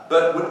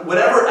 But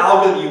whatever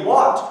algorithm you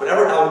want,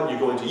 whatever algorithm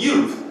you're going to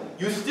use,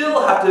 you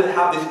still have to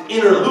have this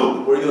inner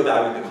loop where you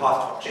evaluate the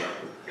cost function.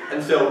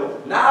 And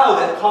so now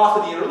that cost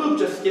of the inner loop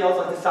just scales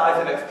like the size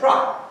of x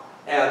prime.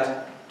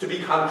 And to be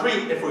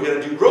concrete, if we're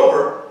going to do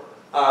Grover,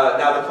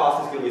 now the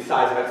cost is going to be the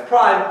size of x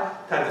prime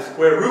times the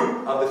square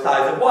root of the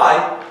size of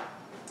y.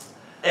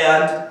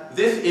 And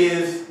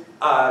this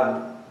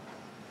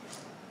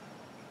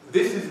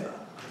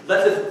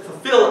lets us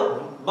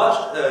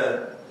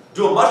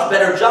do a much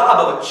better job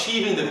of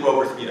achieving the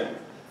Grover speedup.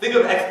 Think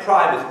of x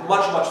prime as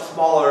much, much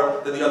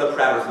smaller than the other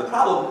parameters of the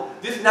problem.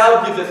 This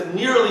now gives us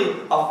nearly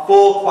a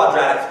full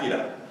quadratic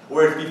speedup,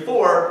 whereas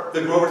before,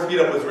 the Grover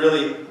speedup was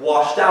really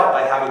washed out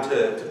by having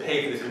to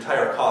pay for this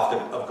entire cost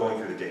of going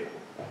through the data.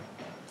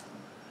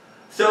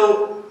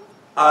 So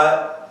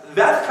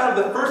that's kind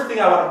of the first thing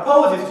I want to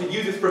propose, is to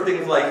use this for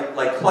things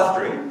like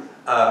clustering.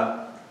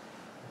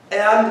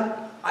 And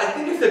I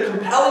think it's a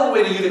compelling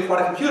way to use a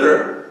quantum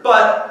computer,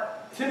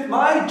 but since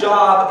my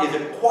job is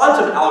a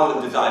quantum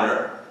algorithm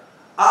designer,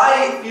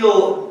 I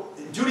feel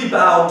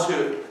duty-bound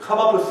to come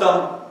up with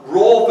some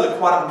role for the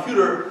quantum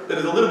computer that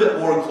is a little bit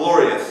more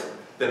glorious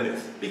than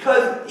this.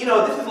 Because,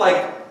 this is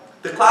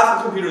like, the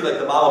classical computer is like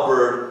the mama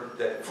bird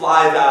that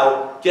flies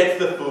out, gets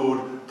the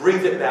food,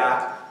 brings it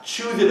back,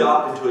 chews it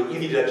up into an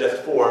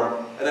easy-to-digest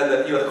form, and then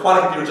the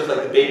quantum computer is just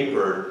like the baby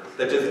bird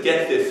that just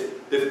gets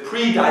this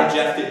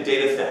pre-digested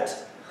data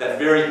set that's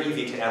very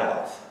easy to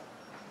analyze.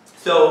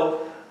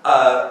 So,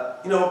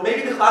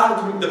 maybe the quantum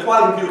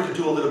computer could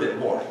do a little bit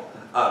more.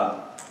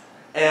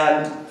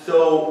 And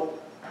so,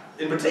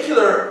 in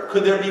particular,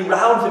 could there be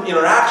rounds of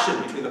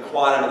interaction between the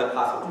quantum and the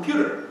classical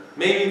computer?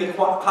 Maybe the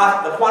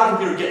quantum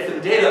computer gets the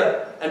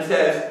data and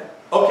says,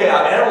 okay,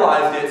 I've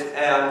analyzed it,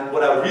 and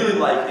what I would really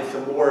like is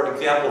some more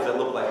examples that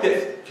look like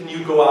this. Can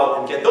you go out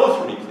and get those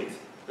for me, please?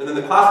 And then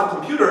the classical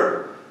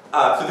computer,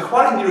 so the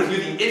quantum computer is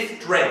using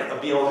its strength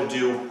of being able to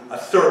do a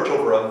search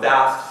over a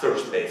vast search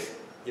space,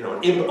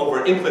 over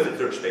an implicit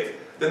search space.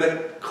 Then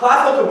the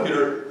classical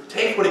computer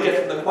takes what it gets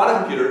from the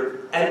quantum computer,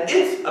 and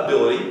its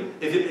ability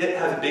is it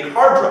has a big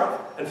hard drive.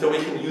 And so we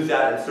can use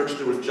that and search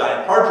through its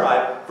giant hard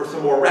drive for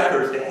some more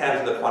records to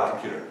hand to the quantum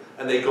computer.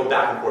 And they go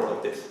back and forth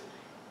like this.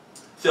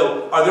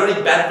 So are there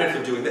any benefits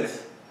of doing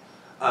this?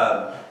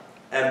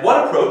 And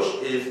one approach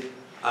is,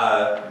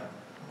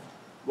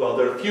 well,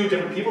 there are a few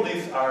different people.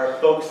 These are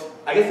folks,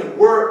 I guess that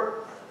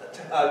were,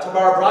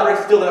 Tamara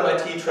Broderick's still at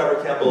MIT,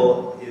 Trevor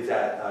Campbell is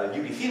at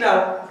UBC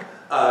now.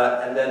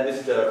 And then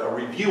this is a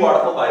review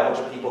article by a bunch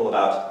of people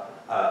about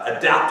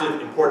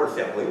adaptive importance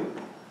sampling.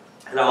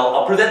 And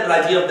I'll present an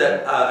idea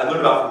that I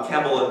learned about from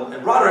Campbell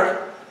and Broderick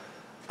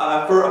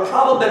for a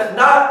problem that's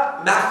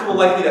not maximal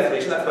likelihood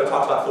estimation, that's what I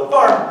talked about so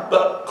far,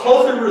 but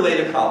closely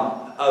related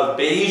problem of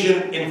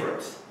Bayesian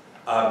inference.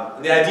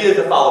 And the idea is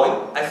the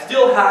following. I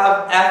still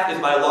have f is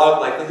my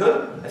log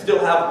likelihood, I still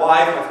have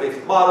y is my space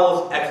of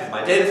models, x is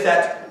my data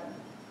set.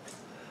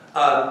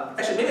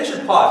 Actually, maybe I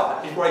should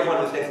pause before I go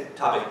on to this next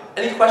topic.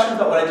 Any questions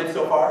about what I did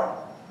so far?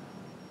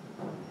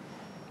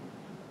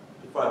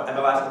 I'm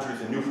about to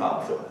introduce a new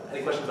problem. So,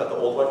 any questions about the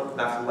old one,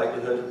 maximum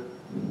likelihood?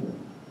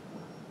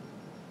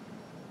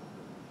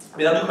 I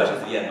mean, I'll do questions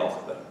at the end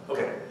also, but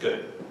okay,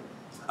 good.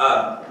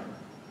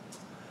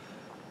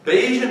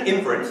 Bayesian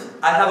inference,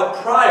 I have a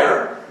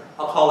prior,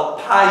 I'll call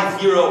it pi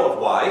 0 of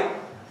y,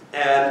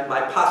 and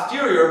my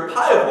posterior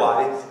pi of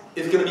y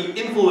is going to be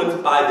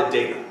influenced by the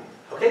data.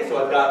 Okay,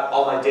 so I've got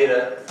all my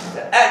data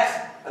at x,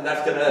 and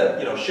that's going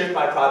to shift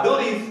my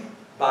probabilities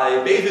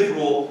by Bayes'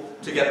 rule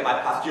to get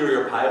my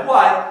posterior pi of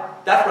y.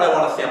 That's what I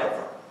want to sample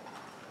from.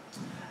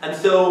 And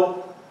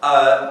so,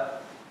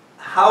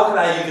 how can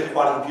I use a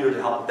quantum computer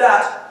to help with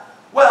that?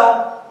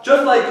 Well,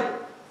 just like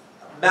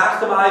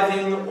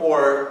maximizing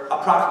or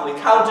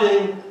approximately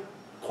counting,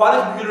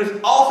 quantum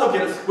computers also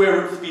get a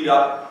square root speed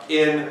up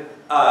in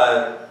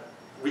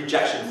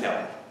rejection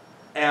sampling.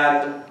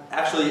 And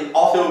actually,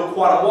 also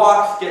quantum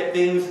walks get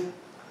things,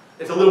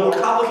 it's a little more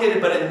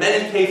complicated, but in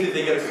many cases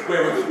they get a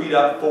square root speed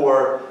up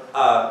for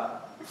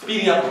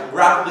speeding up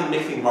rapidly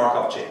mixing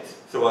Markov chains.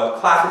 So a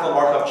classical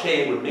Markov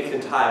chain would mix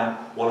in time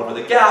 1 over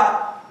the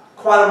gap.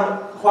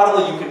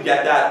 Quantumly, you can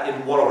get that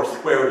in 1 over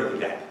square root of the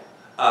gap.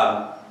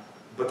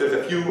 But there's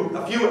a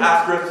few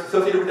asterisks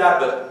associated with that,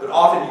 but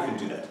often you can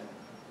do that.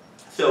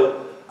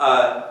 So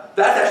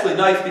that's actually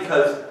nice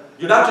because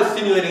you're not just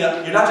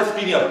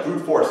speeding up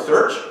brute force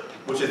search,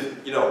 which is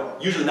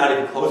usually not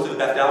even close to the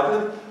best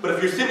algorithm. But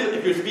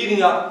if you're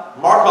speeding up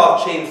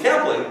Markov chain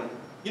sampling,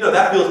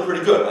 that feels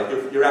pretty good.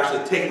 Like you're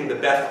actually taking the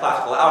best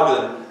classical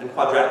algorithm and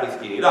quadratically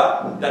speeding it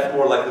up. That's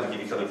more likely to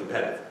give you something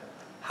competitive.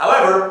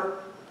 However,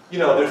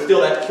 there's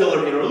still that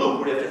killer inner loop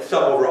where you have to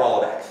sum over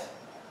all of x.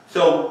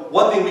 So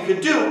one thing we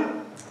could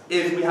do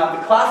is we have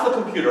the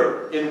classical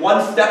computer in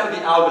one step of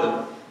the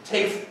algorithm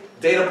takes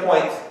data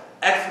points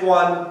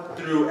x1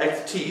 through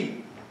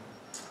xt,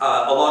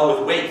 along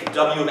with weights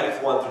w of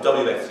x1 through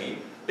w of xt.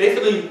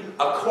 Basically,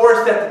 a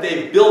core set that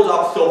they've built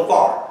up so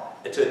far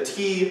to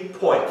t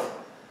points.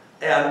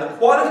 And the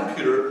quantum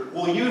computer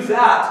will use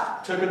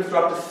that to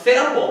construct a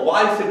sample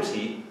y sub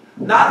t,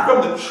 not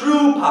from the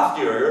true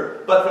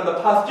posterior, but from the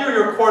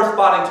posterior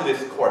corresponding to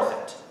this core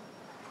set.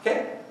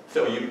 Okay?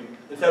 So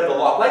instead of the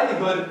log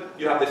likelihood,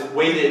 you have this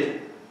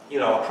weighted,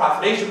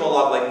 approximation of the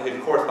log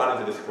likelihood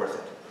corresponding to this core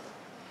set.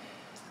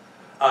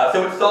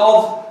 So it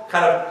solves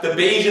kind of the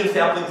Bayesian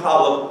sampling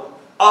problem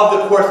of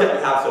the core set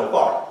we have so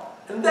far.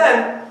 And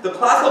then the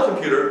classical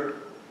computer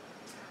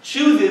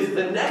chooses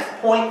the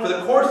next point for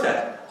the core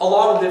set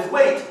along with its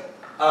weight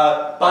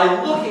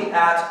by looking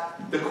at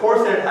the core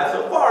set it has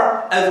so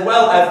far, as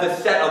well as the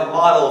set of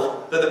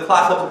models that the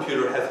classical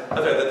computer has,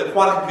 that the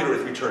quantum computer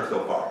has returned so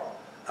far.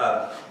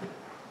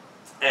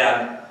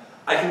 And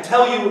I can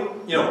tell you,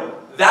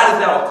 that is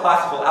now a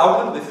classical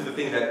algorithm. This is the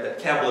thing that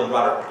Campbell and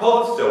Broderick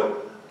proposed.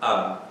 So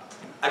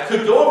I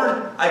could go over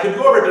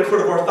it, but it's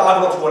sort of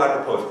orthogonal to what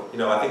I'm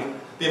proposing. I think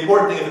the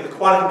important thing is that the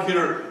quantum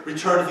computer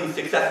returns these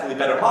successfully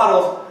better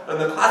models, and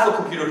the classical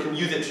computer can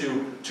use it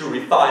to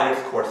refine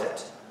its core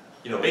set.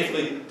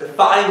 Basically to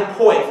find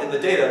points in the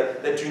data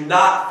that do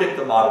not fit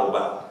the model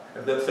well.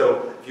 And then,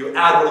 so if you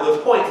add one of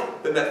those points,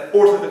 then that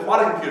forces the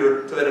quantum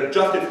computer to then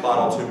adjust its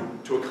model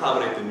to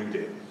accommodate the new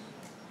data.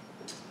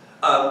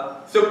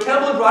 So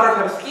Campbell and Broderick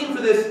have a scheme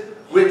for this,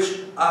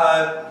 which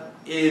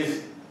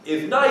is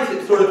nice.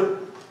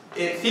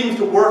 It seems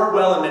to work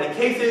well in many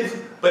cases,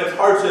 but it's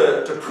hard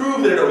to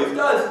prove that it always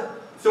does.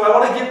 So I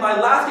want to give my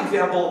last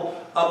example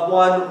of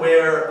one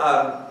where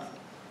I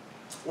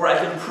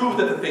can prove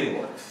that the thing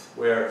works,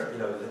 where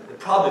the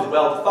problem is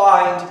well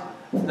defined,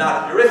 it's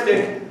not a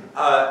heuristic.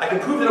 I can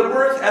prove that it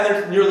works, and that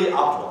it's nearly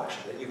optimal,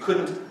 actually, that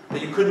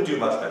you couldn't do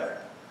much better.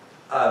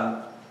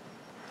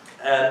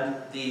 And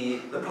the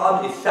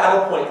problem is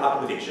saddle point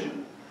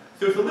optimization.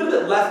 So it's a little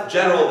bit less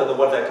general than the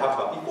ones I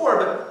talked about before,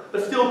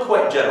 but still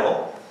quite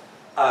general.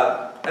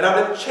 And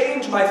I'm going to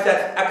change my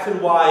sets x and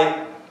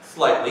y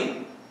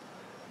slightly.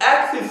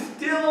 X is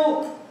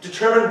still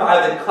determined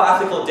by the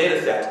classical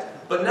data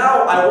set, but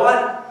now I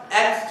want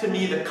x to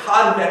be the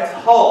convex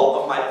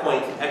hull of my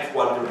points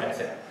x1 through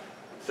xn.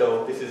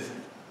 So this is,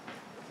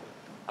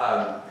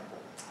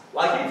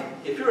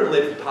 if you're in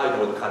LIDS, you probably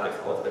know what the convex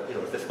hull is, but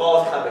it's the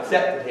smallest convex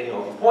set containing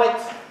all these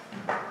points.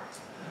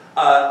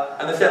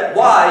 And the set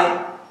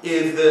y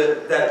is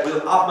that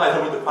will optimize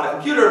over the quantum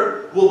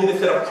computer will be the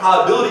set of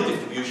probability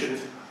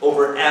distributions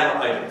over m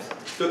items.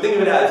 So think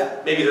of it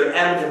as maybe there are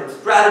m different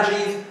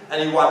strategies,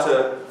 and you want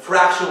to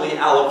fractionally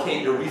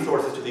allocate your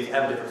resources to these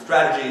m different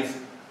strategies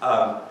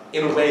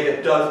in a way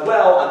that does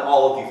well on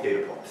all of these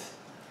data points.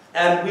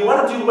 And we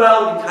want to do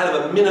well in kind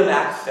of a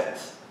minimax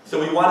sense. So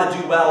we want to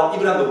do well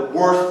even on the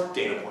worst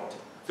data point.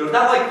 So it's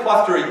not like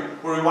clustering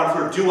where we want to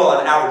sort of do well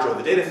on average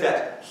over the data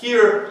set.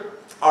 Here,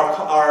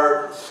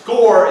 our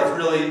score is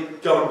really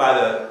governed by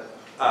the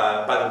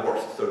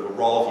worst, sort of a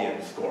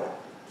Rawlsian score.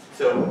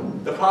 So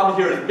the problem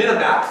here is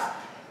minimax.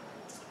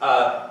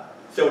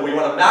 So we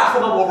want a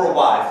maximum over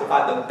y, so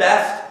find the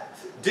best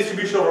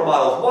distribution over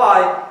models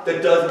y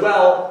that does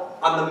well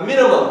on the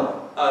minimum,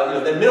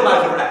 that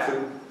minimizes over x,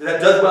 that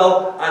does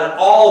well on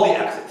all the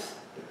x's.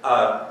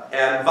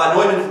 And von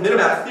Neumann's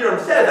minimax theorem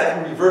says I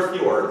can reverse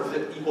the order, because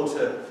it's equal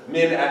to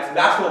min x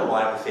maximum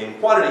y of the same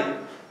quantity.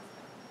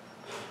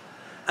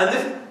 And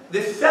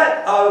this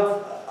set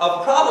of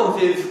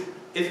problems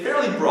is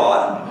fairly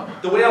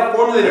broad. The way I've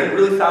formulated it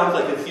really sounds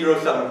like a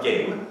zero-sum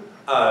game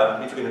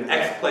between an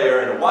x player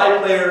and a y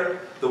player.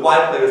 The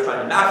y player is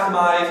trying to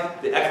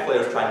maximize, the x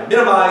player is trying to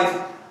minimize,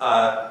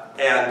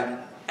 and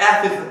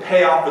f is the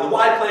payoff for the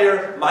y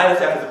player, minus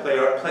f is the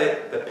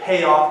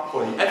payoff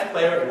for the x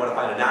player if you want to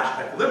find a Nash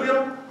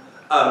equilibrium.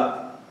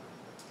 I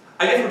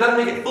guess what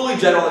doesn't make it fully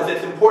general is that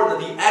it's important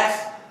that the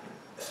x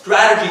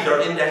strategies are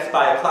indexed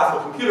by a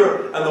classical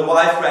computer, and the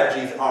y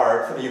strategies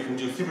are something you can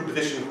do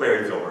superposition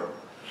queries over.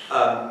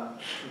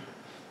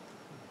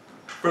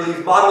 For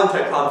these modeling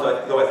type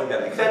problems, though I think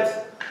that makes sense,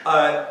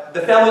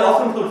 the family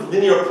also includes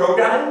linear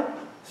programming.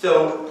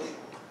 So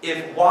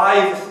if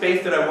y is a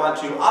space that I want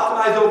to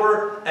optimize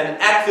over, and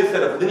x is a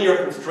set of linear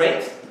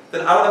constraints,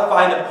 then I want to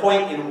find a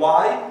point in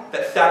y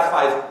that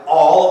satisfies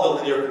all of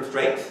the linear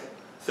constraints.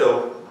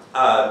 So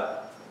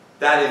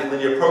that is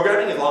linear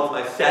programming, as long as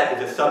my set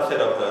is a subset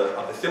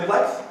of the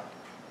simplex.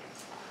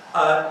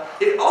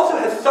 It also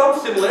has some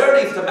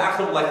similarities to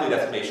maximum likelihood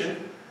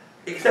estimation,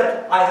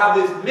 except I have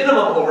this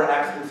minimum over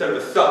x instead of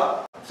a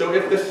sum. So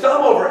if the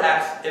sum over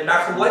x in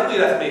maximum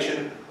likelihood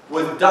estimation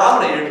was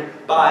dominated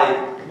by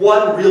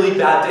one really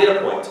bad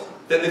data point,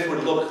 then this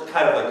would look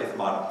kind of like this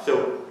model.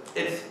 So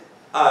it's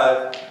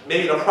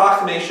maybe an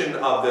approximation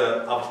of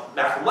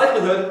maximum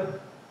likelihood,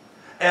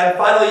 And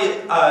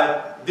finally,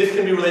 this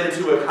can be related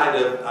to a kind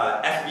of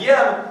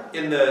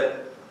SVM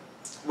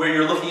where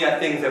you're looking at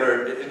things that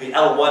are in the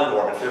L1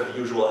 norm instead of the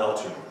usual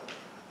L2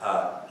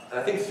 norm. And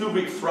I think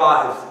Subrik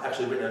Sra has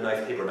actually written a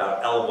nice paper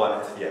about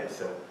L1 SVM,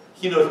 so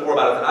he knows more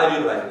about it than I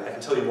do, but I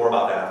can tell you more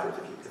about that afterwards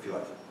if you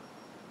like.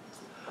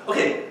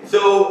 Okay,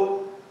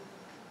 so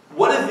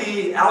what is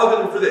the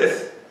algorithm for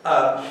this?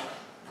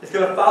 It's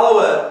going to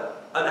follow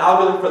an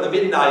algorithm from the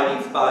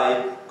mid-90s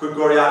by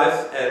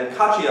Grigoriadis and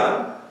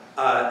Kachian,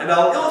 and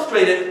I'll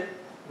illustrate it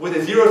with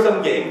a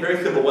zero-sum game,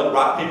 very simple one,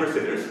 rock, paper,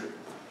 scissors.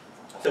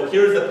 So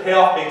here's the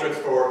payoff matrix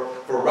for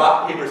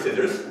rock, paper,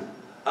 scissors.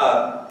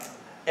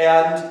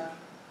 And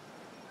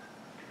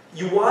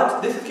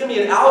this is going to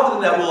be an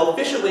algorithm that will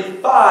efficiently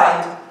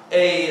find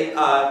a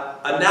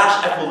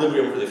Nash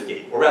equilibrium for this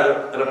game, or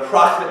rather, an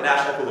approximate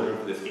Nash equilibrium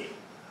for this game.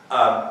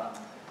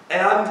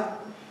 And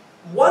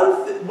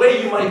one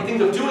way you might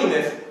think of doing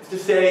this is to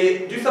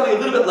say, do something a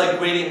little bit like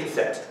gradient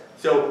descent.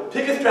 So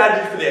pick a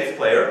strategy for the X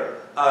player,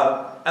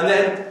 and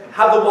then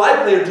have the Y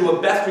player do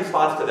a best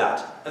response to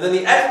that. And then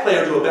the X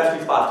player do a best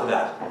response to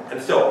that,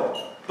 and so on.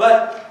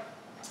 But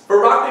for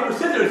rock, paper,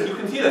 scissors, you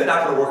can see that's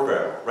not going to work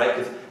very well, right?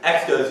 Because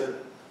X does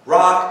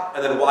rock,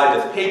 and then Y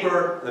does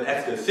paper, and then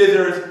X does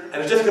scissors,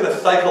 and it's just going to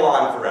cycle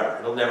on forever.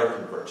 It'll never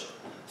converge.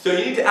 So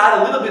you need to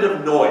add a little bit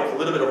of noise, a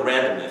little bit of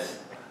randomness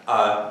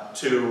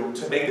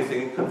to make this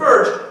thing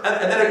converge,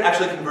 and then it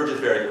actually converges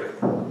very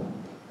quickly.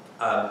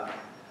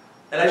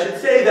 And I should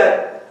say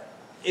that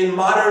in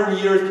modern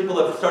years, people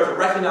have started to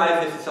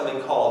recognize this as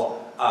something called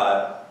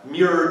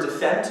mirror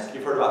descent.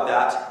 You've heard about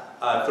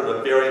that. Sort of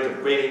a variant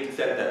of gradient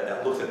descent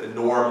that looks at the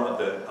norm of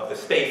the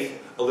space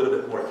a little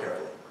bit more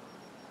carefully.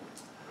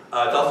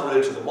 It's also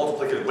related to the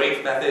multiplicative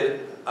weights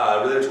method,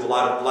 related to a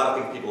lot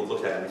of things people have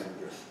looked at in recent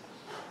years.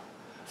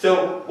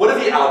 So what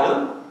is the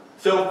algorithm?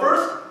 So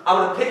first,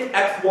 I'm going to pick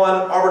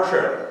x1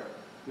 arbitrarily.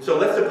 And so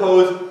let's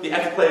suppose the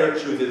X player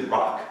chooses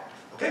rock.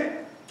 Okay?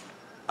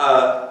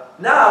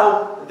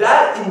 Now,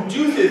 that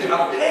induces a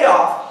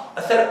payoff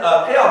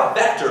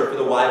vector for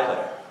the Y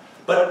player.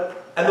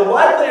 And the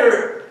Y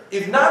player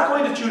is not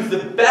going to choose the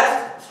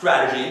best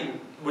strategy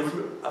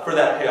for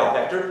that payoff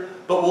vector,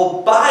 but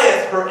will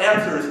bias her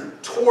answers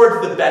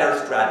towards the better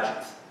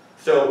strategies.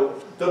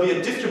 So there'll be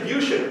a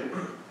distribution,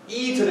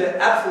 e to the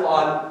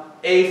epsilon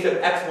a sub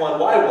x1,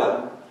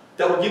 y1,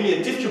 that will give me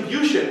a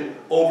distribution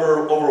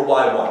over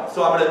y1.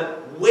 So I'm going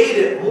to weight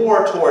it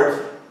more towards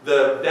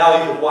the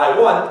values of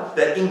y1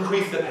 that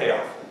increase the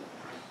payoff.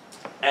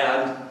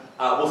 And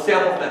we'll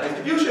sample from that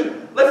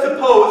distribution. Let's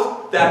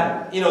suppose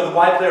that the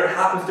Y player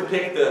happens to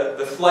pick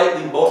the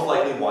slightly most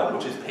likely one,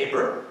 which is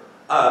paper.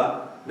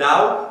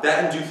 Now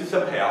that induces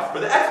some payoff for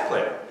the X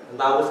player. And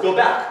now let's go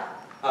back.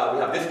 We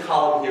have this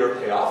column here of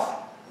payoffs,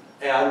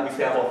 and we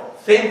sample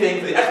same thing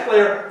for the X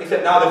player,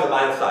 except now there's a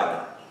minus sign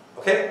now.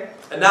 Okay?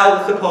 And now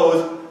let's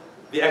suppose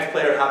the X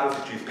player happens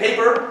to choose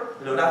paper.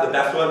 Not the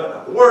best one, but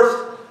not the worst.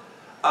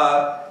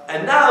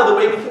 And now the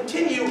way we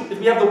continue is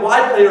we have the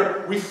Y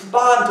player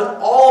respond to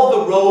all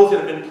of the rows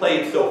that have been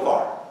played so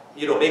far.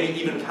 Maybe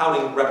even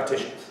counting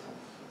repetitions.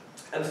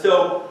 And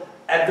so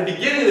at the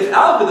beginning of this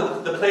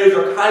algorithm, the players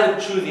are kind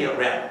of choosing at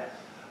random.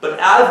 But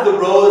as the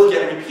rows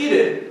get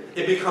repeated,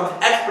 it becomes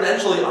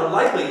exponentially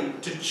unlikely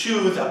to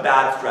choose a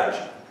bad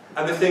strategy.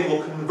 And this thing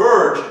will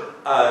converge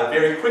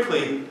very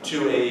quickly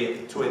to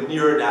a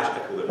near Nash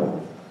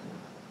equilibrium.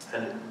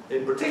 And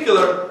in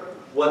particular,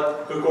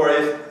 what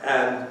Grigoriadis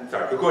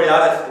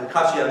and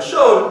Kachian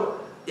showed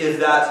is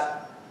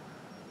that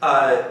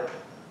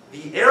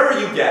the error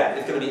you get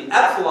is going to be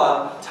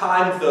epsilon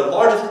times the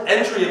largest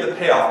entry of the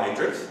payoff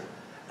matrix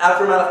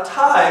after an amount of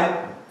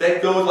time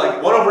that goes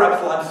like 1 over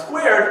epsilon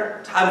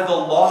squared times the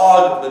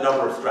log of the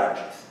number of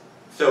strategies.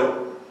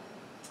 So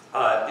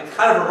it's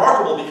kind of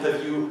remarkable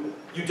because you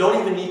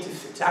don't even need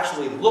to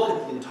actually look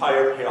at the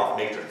entire payoff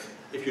matrix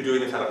if you're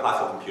doing this on a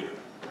classical computer.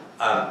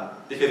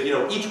 Because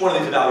each one of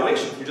these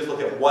evaluations, you just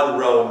look at one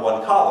row and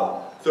one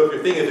column. So if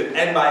your thing is an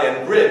n by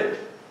n grid,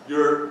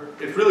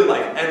 it's really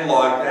like n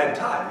log n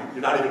time.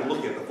 You're not even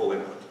looking at the full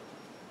input.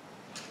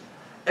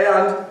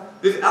 And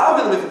this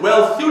algorithm is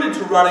well suited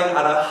to running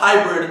on a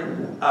hybrid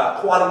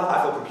quantum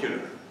classical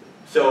computer.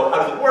 So how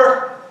does it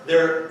work?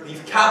 There are these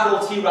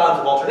capital T rounds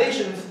of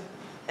alternations,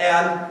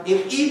 and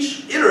in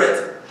each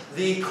iterate,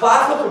 the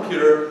classical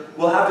computer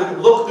will have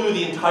to look through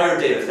the entire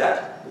data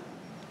set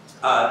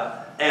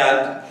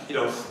and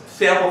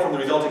sample from the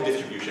resulting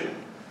distribution.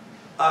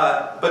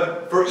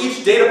 But for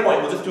each data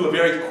point, we'll just do a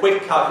very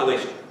quick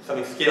calculation,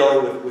 something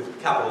scaling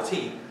with capital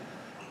T.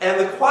 And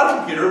the quantum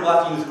computer will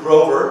have to use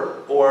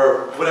Grover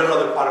or whatever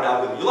other quantum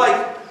algorithm you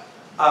like,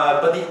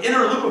 but the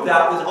inner loop of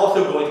that is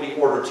also going to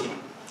be order T.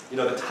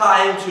 The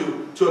time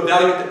to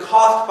evaluate the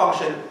cost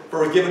function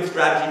for a given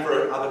strategy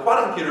on the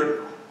quantum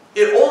computer,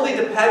 it only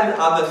depends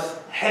on this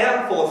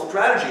handful of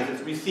strategies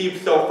it's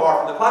received so far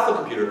from the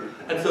classical computer,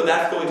 and so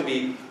that's going to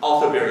be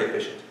also very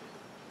efficient.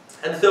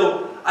 And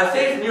so I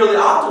say it's nearly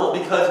optimal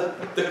because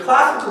the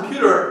classical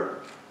computer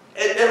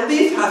at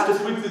least has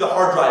to sweep through the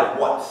hard drive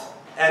once.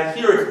 And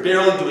here it's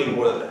barely doing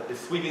more than that. It's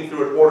sweeping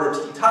through an order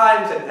t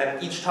times,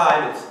 and each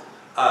time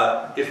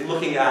it's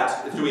looking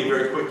at, it's doing a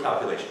very quick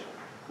calculation.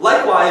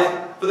 Likewise,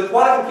 for the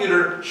quantum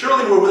computer,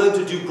 surely we're willing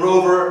to do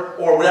Grover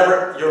or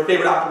whatever your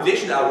favorite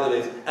optimization algorithm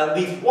is at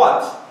least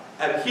once.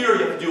 And here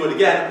you have to do it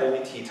again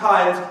only t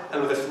times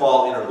and with a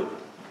small inner loop.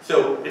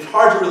 So it's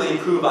hard to really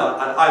improve on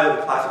either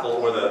the classical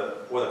or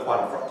the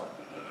quantum front.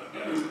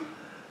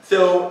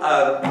 So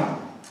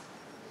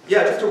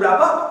yeah, just to wrap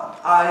up,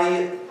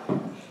 I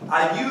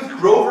used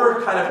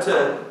Grover kind of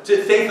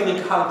to say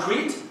something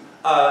concrete,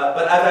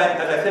 but as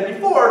I said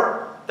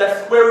before,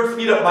 that square root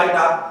speedup might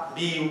not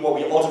be what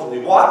we ultimately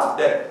want,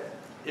 that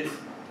it's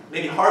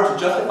maybe hard to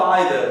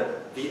justify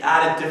the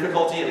added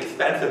difficulty and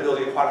expense of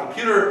building a quantum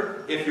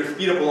computer if your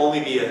speedup will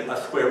only be a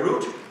square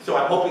root. So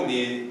I'm hoping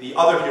the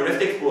other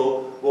heuristics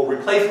will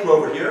replace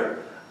Grover here.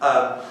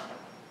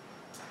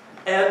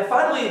 And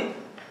finally,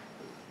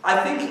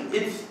 I think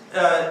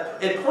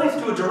it points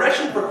to a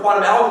direction for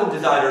quantum algorithm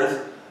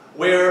designers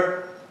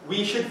where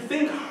we should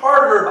think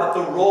harder about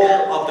the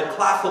role of the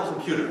classical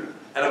computer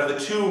and of the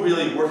two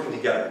really working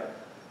together.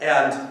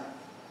 And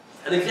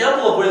an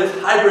example of where this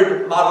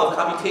hybrid model of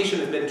computation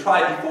has been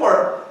tried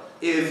before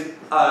is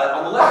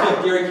on the left we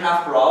have Garry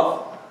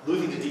Kasparov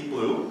losing to Deep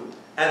Blue,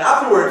 and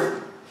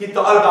afterwards he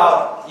thought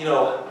about,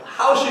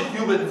 how should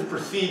humans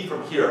proceed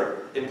from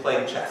here in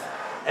playing chess?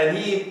 And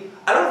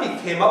I don't know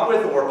if he came up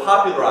with or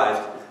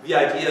popularized the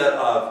idea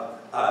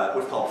of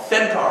what's called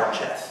centaur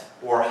chess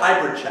or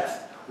hybrid chess,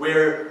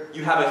 where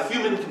you have a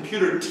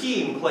human-computer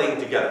team playing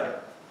together.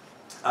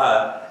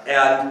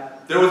 And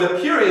there was a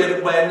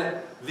period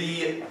when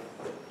the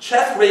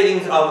chess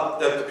ratings of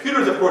the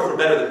computers, of course, were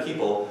better than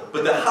people,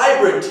 but the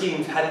hybrid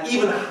teams had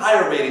even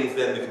higher ratings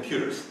than the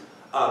computers.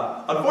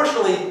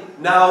 Unfortunately,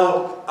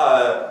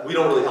 now we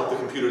don't really help the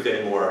computers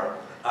anymore.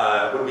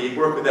 When we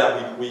work with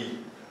them, we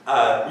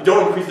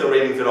don't increase their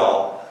ratings at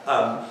all.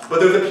 But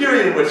there was a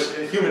period in which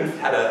humans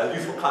had a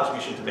useful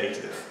contribution to make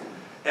to this.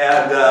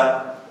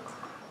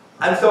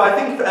 And so I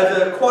think as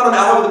a quantum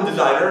algorithm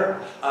designer,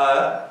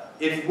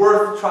 it's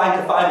worth trying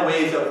to find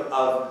ways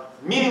of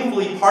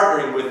meaningfully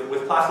partnering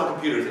with classical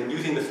computers and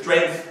using the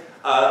strengths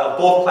of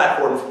both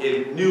platforms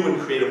in new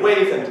and creative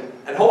ways.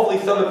 And hopefully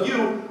some of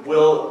you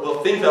will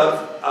think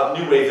of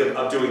new ways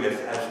of doing this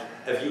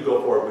as you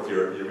go forward with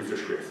your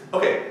research careers.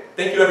 Okay,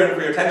 thank you everyone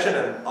for your attention,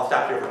 and I'll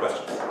stop here for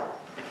questions.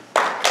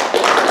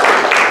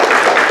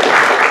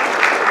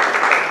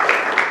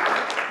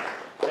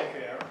 Thank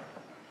you, Aram.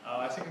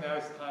 I think now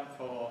it's time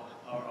for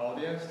our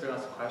audience to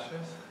ask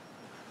questions.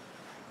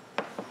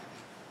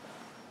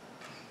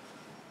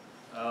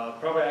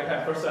 Probably I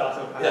can first ask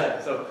a question.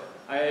 Yeah. So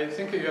I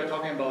think you're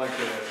talking about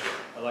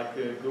like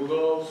the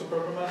Google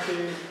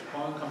superfrequency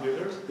quantum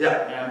computers.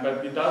 Yeah.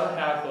 But it doesn't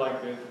have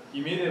like the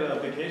immediate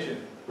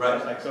application.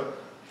 Right. So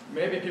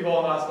maybe people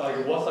want to ask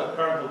like, what's the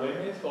current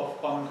limit of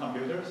quantum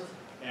computers,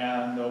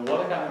 and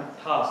what kind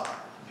of tasks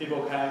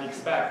people can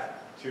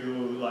expect to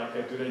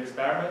do the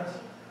experiments.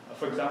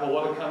 For example,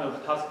 what kind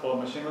of task for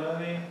machine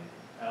learning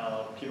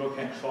people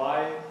can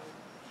try.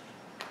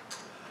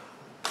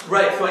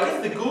 Right, so I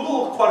guess the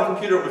Google quantum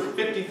computer was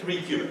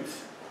 53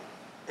 qubits.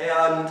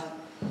 And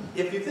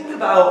if you think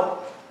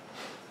about,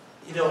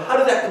 how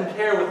does that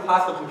compare with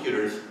classical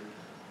computers?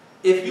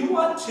 If you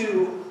want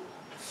to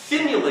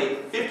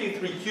simulate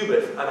 53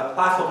 qubits on a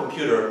classical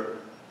computer,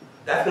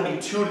 that's going to be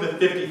 2 to the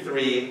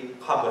 53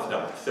 complex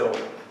numbers. So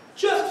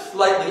just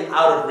slightly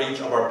out of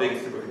reach of our big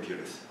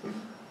supercomputers.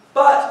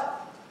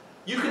 But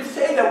you could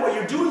say that what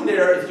you're doing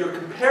there is you're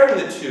comparing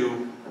the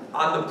two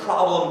on the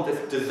problem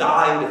that's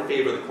designed to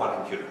favor the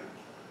quantum computer,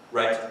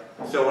 right?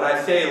 So when I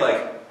say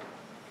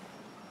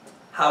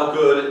how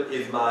good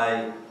is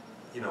my,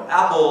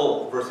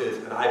 Apple versus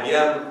an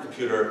IBM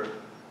computer,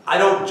 I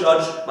don't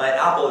judge my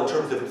Apple in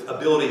terms of its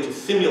ability to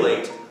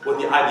simulate what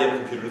the IBM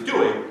computer is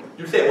doing.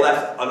 You say, well,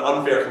 that's an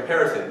unfair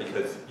comparison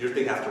because your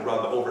thing has to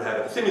run the overhead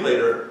of a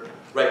simulator,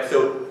 right?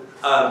 So,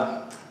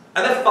 and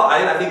that's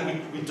fine. I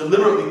think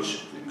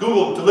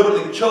Google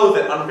deliberately chose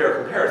that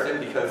unfair comparison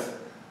because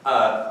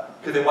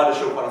they wanted to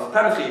show quantum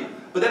supremacy.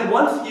 But then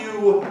once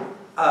you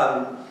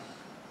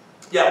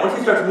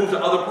start to move to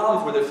other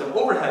problems where there's some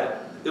overhead,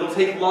 it'll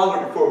take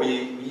longer before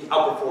we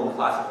outperform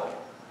classical.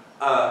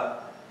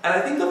 And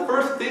I think the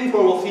first things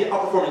where we'll see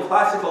outperforming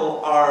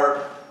classical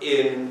are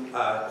in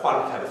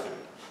quantum chemistry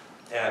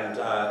and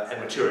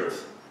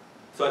materials.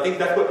 So I think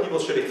that's what people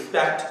should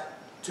expect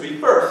to be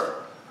first.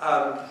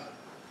 I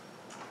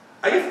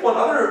guess one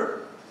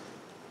other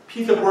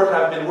piece of work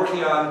I've been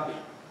working on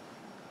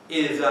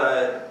is,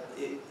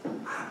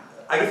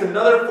 I guess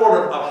another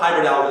form of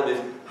hybrid algorithm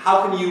is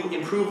how can you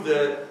improve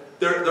there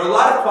are a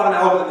lot of quantum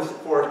algorithms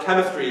for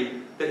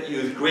chemistry that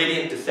use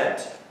gradient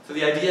descent. So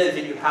the idea is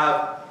that you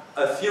have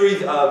a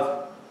series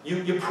of,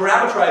 you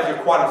parameterize your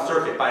quantum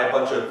circuit by a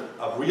bunch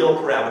of real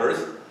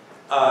parameters,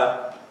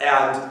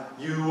 and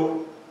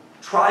you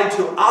try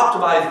to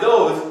optimize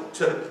those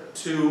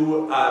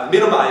to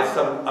minimize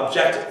some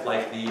objective,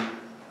 like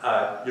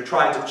you're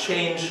trying to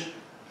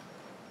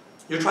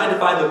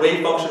find the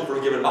wave function for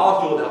a given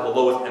molecule to have the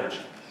lowest energy.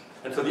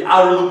 And so the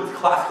outer loop is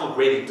classical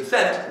gradient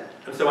descent.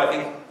 And so I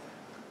think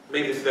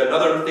maybe this is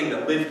another thing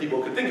that LIDS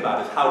people could think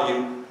about is how do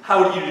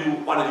you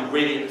want to do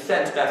gradient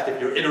descent best if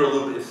your inner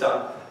loop is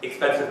some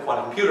expensive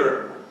quantum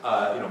computer,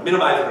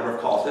 minimize the number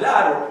of calls to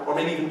that, or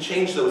maybe even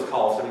change those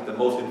calls to make them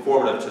most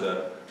informative to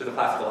the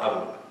classical outer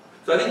loop.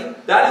 So I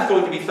think that is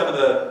going to be some of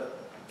the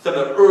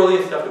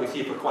earliest stuff that we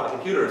see for quantum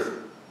computers.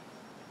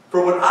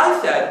 For what I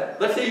said,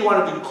 let's say you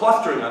want to do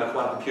clustering on a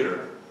quantum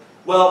computer.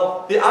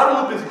 Well, the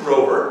outer loop is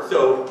Grover,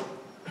 so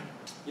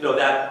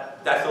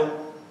that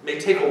may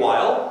take a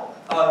while.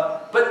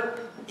 But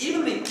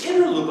even the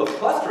inner loop of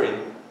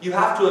clustering, you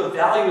have to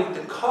evaluate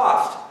the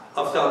cost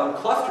of some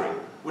clustering,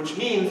 which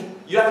means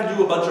you have to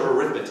do a bunch of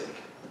arithmetic,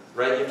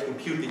 right? You have to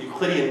compute the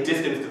Euclidean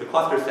distance to the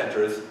cluster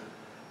centers.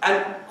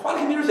 And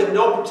quantum computers have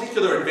no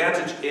particular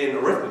advantage in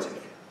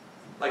arithmetic.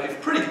 Like, it's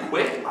pretty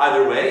quick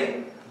either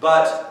way,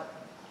 but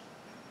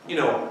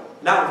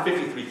not with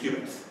 53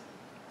 qubits.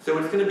 So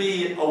it's going to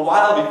be a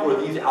while before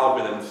these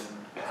algorithms,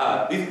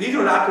 these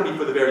are not going to be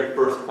for the very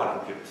first quantum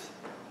computers.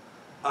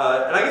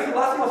 And I guess the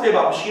last thing I'll say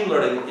about machine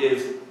learning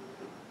is,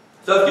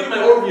 so I was giving my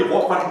overview of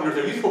what quantum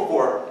computers are useful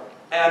for,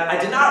 and I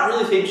did not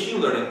really say machine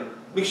learning.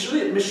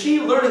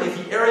 Machine learning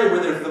is the area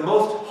where there's the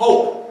most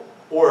hope,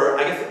 or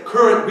I guess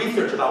current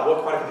research about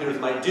what quantum computers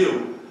might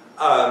do.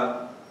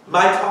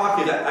 My talk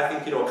is, I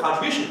think, a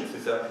contribution to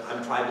this.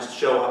 I'm trying to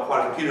show how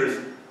quantum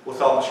computers will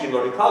solve machine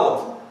learning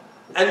problems.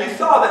 And you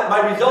saw that my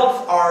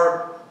results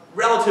are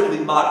relatively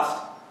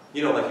modest.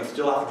 Like you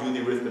still have to do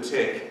the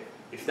arithmetic.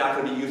 It's not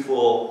going to be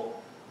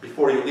useful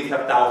before you at least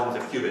have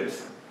thousands of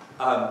qubits.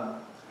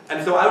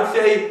 And so I would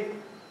say,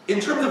 in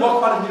terms of what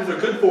quantum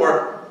computers are good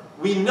for,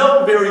 we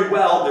know very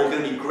well they're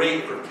going to be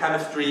great for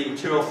chemistry,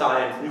 material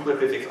science, nuclear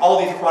physics,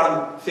 all these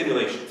quantum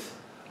simulations.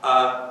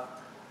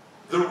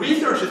 The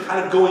research is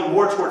kind of going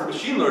more towards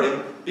machine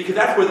learning because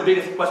that's where the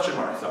biggest question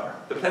marks are.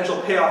 The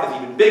potential payoff is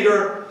even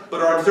bigger,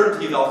 but our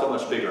uncertainty is also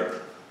much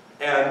bigger.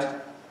 And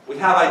we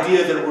have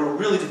ideas that we're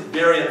really just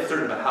very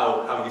uncertain about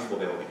how useful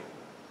they will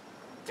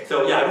be.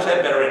 So yeah, I wish I had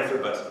a better answer,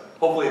 but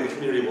hopefully the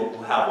community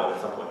will have one at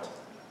some point.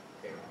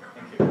 Okay,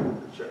 thank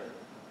you. Sure.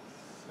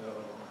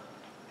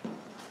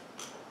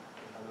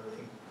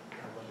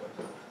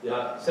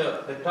 Yeah.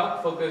 So the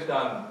talk focused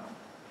on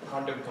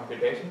quantum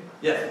computation.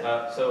 Yes.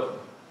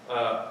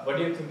 What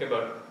do you think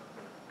about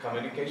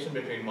communication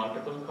between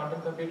multiple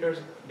quantum computers?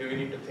 Do we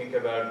need to think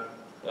about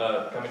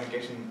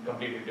communication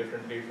completely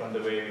differently from the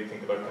way we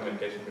think about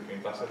communication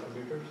between classical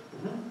computers?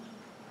 Mm-hmm.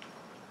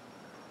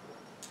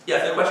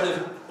 Yes, the question is,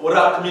 what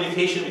about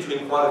communication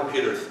between quantum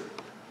computers?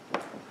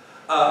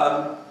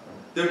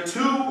 There are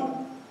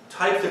two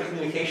types of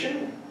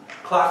communication,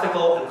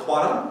 classical and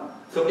quantum.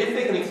 So if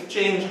they can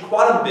exchange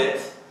quantum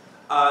bits,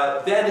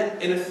 then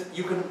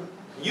you can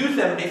use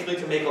them basically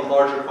to make a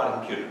larger quantum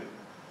computer.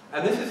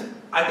 And this is,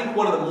 I think,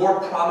 one of the more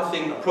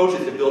promising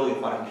approaches to building a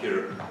quantum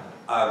computer.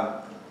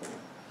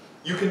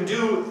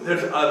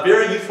 There's a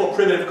very useful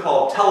primitive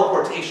called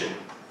teleportation,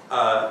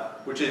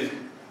 which is,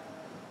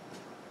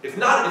 it's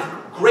not as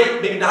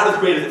great, maybe not as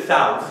great as it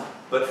sounds,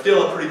 but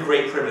still a pretty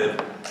great primitive.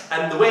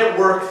 And the way it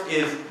works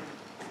is,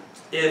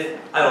 these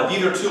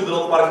are two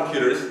little quantum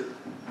computers,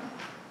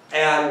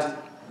 and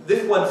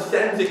this one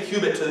sends a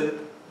qubit to,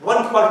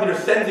 one quantum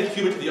computer sends a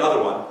qubit to the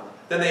other one,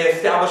 then they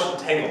establish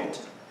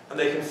entanglement. And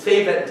they can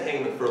save that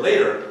entanglement for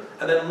later,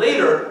 and then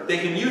later they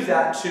can use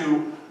that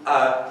to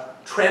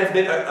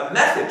transmit a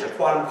message, a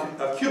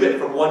qubit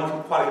from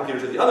one quantum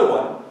computer to the other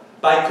one,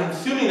 by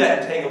consuming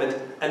that entanglement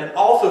and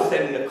also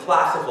sending a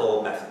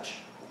classical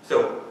message.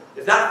 So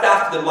it's not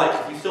faster than light,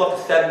 because you still have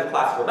to send the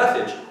classical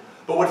message,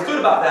 but what's good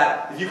about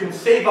that is you can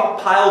save up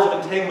piles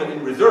of entanglement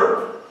in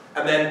reserve,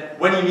 and then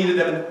when you needed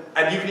them,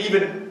 and you can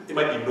even, it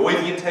might be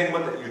noisy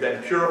entanglement that you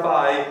then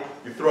purify,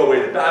 you throw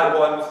away the bad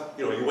ones,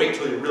 you wait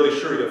till you're really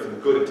sure you have some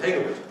good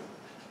entanglement.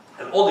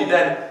 And only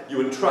then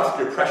you entrust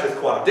your precious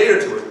quantum data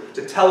to it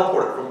to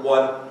teleport it from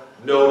one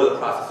node of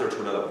the processor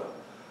to another one.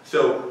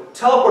 So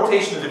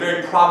teleportation is a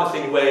very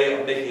promising way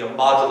of making a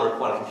modular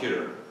quantum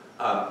computer,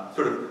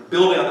 sort of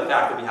building on the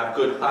fact that we have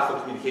good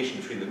classical communication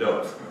between the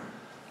nodes.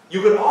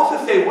 You could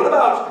also say, what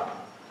about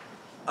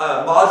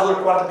a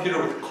modular quantum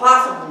computer with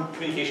classical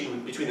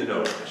communication between the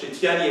nodes? Actually,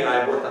 Tianyi and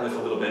I worked on this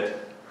a little bit.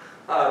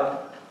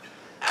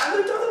 And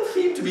there doesn't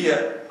seem to be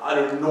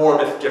an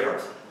enormous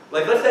difference.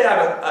 Like, let's say I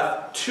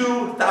have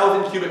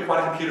 2,000 qubit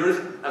quantum computers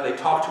and they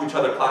talk to each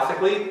other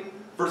classically,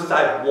 versus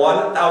I have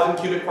 1,000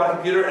 qubit quantum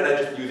computer and I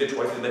just use it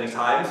twice as many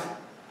times.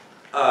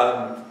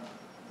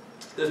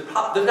 There's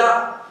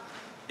not,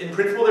 in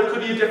principle there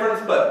could be a difference,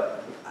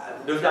 but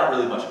there's not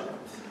really much of a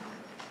difference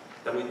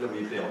that we've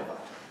been able to find.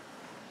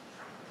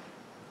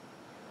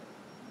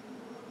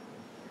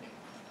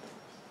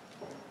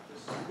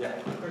 Yeah.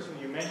 First,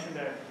 you mentioned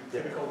that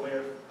the typical way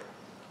of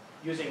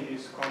using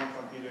these quantum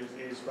computers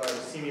is by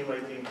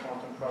simulating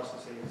quantum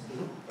processes.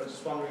 I was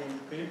just wondering,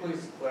 could you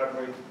please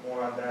elaborate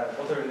more on that?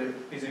 What are the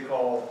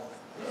physical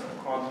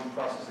quantum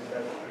processes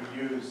that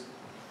are used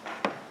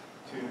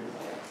to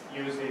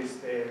use these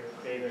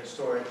data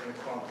stored in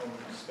quantum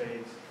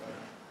space?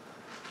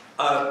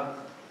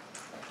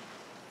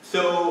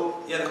 So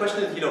yeah, the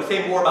question is,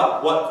 say more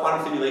about what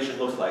quantum simulation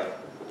looks like.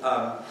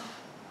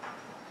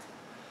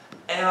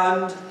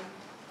 And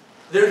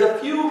there's a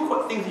few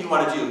things that you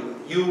want to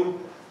do.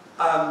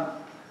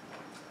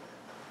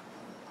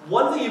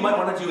 One thing you might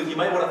want to do is you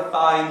might want to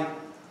find,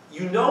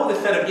 the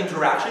set of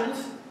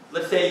interactions.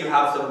 Let's say you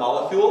have some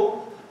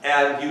molecule,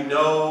 and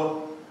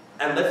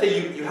let's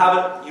say you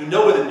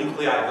know where the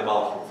nuclei of the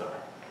molecules are.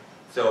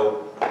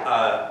 So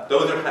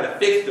those are kind of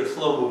fixed, they're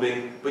slow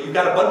moving, but you've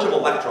got a bunch of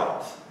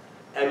electrons.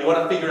 And you want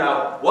to figure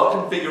out what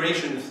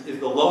configurations is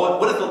the lowest,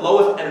 what is the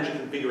lowest energy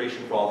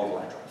configuration for all these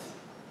electrons.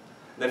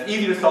 And that's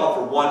easy to solve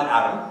for one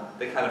atom.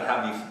 They kind of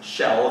have these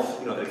shells,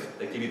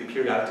 that give you the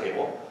periodic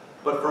table.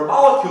 But for a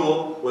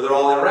molecule, where they're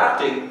all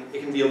interacting,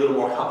 it can be a little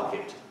more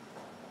complicated.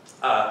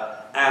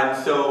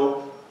 And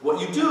so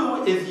what you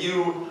do is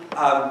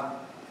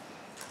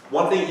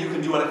one thing you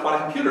can do on a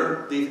quantum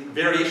computer, these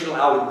variational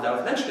algorithms I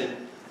was mentioning,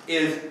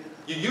 is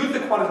you use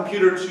the quantum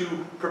computer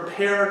to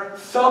prepare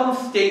some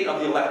state of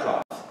the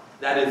electrons.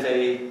 That is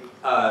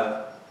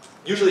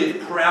usually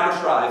it's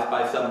parameterized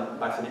by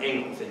some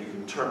angles that you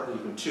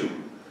can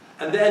tune.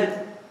 And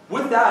then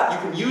with that, you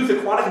can use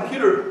a quantum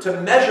computer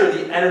to measure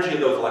the energy of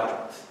those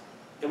electrons.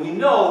 And we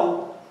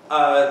know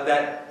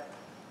that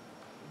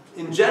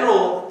in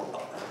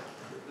general,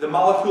 the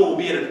molecule will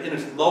be in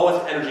its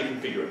lowest energy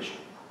configuration.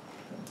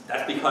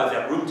 That's because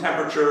at room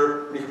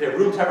temperature, when you compare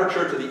room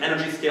temperature to the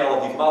energy scale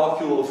of these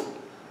molecules,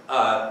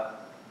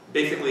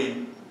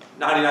 basically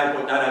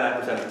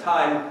 99.999% of the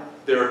time,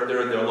 they're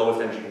in their lowest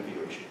energy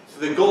configuration. So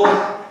the goal,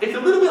 it's a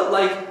little bit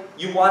like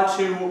you have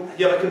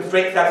a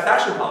constraint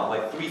satisfaction problem,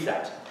 like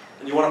 3-set.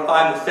 And you want to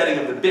find the setting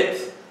of the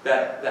bits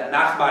that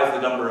maximize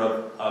the number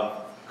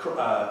of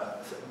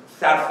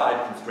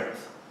satisfied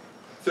constraints.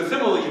 So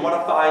similarly, you want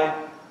to find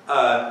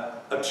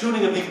a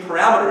tuning of these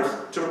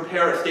parameters to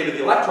prepare a state of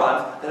the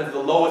electrons that has the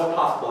lowest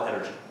possible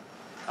energy.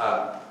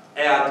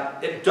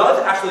 And it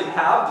does actually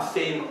have the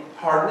same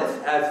hardness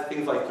as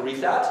things like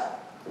 3-sat,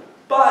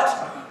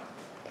 but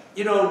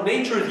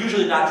nature is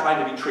usually not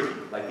trying to be tricky.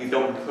 Like these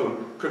don't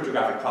include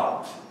cryptographic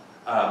problems.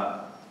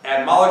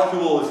 And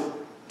molecules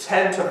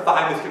tend to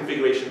find this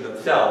configuration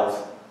themselves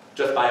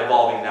just by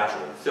evolving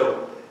naturally.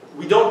 So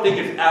we don't think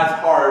it's as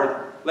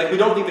hard, we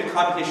don't think that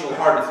computational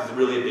hardness is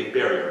really a big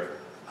barrier.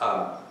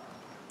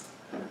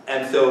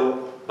 And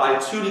so by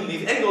tuning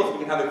these angles, we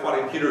can have the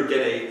quantum computer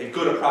get a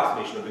good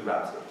approximation of the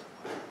ground state.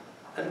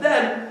 And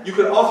then you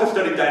could also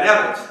study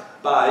dynamics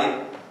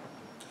by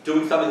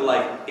doing something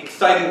like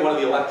exciting one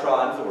of the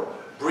electrons or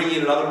bringing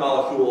in another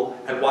molecule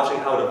and watching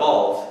how it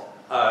evolves.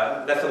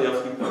 That's something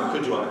else you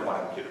could do on the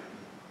quantum computer.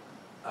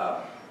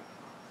 I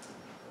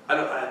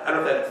don't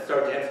know if that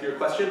started to answer your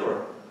question,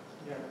 or?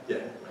 Yeah.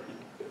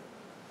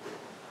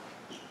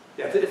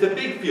 Yeah, it's a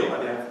big field. I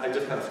mean, I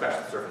just kind of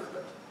scratched the surface of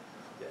it.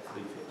 Yeah, it's a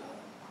big field.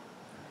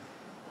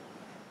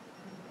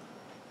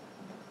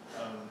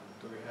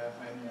 Do we have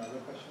any other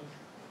questions?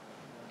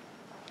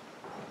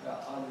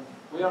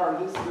 We are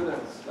these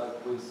students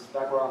with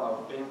background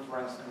of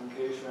inference,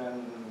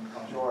 communication,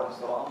 control, and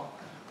so on.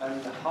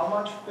 And how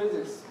much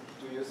physics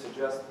do you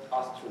suggest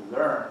us to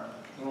learn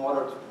in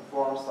order to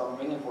perform some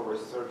meaningful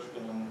research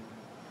in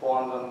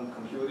quantum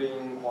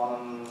computing,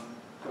 quantum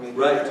communication?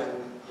 Right.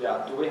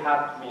 Yeah. Do we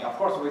have? Of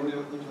course, we need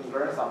to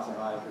learn something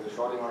like the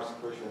Schrödinger's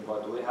equation,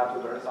 but do we have to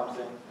learn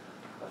something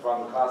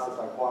from the classes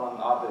like quantum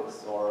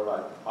optics or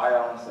like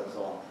ions and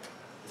so on?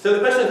 So the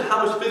question is,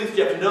 how much physics do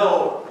you have to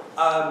know?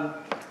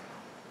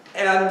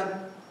 And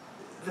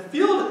the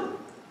field,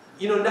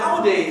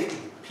 nowadays,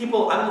 I'm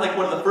like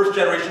one of the first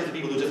generations of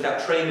people who just got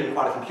trained in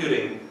quantum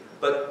computing,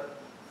 but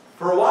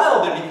for a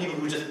while there'd be people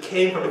who just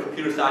came from a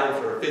computer science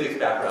or a physics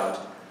background,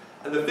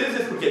 and the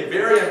physicists would get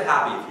very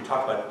unhappy if you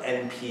talked about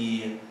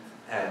NP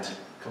and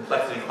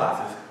complexity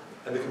classes,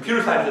 and the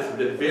computer scientists would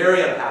get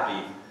very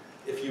unhappy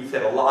if you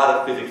said a lot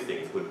of physics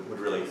things would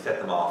really set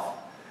them off.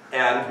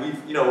 And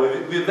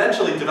we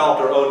eventually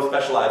developed our own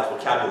specialized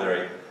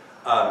vocabulary.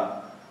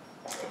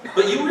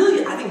 But you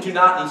really, I think, do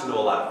not need to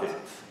know a lot of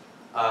physics.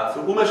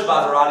 So Umesh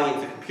Vazirani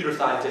is a computer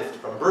scientist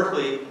from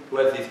Berkeley who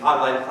has these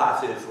online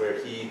classes where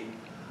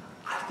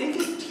I think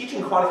he's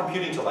teaching quantum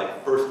computing to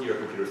like first-year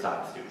computer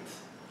science students.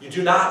 You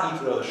do not need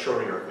to know the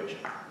Schrödinger equation.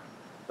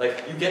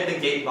 Like, you get the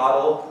gate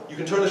model, you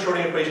can turn the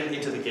Schrödinger equation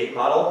into the gate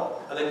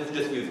model, and then you can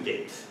just use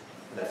gates,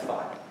 and that's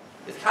fine.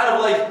 It's kind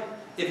of like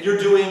if you're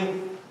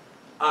doing,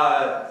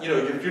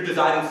 if you're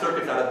designing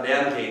circuits out of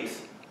NAND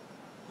gates,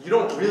 you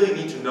don't really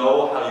need to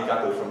know how you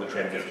got those from the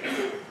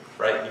transistors,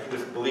 right? You can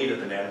just believe that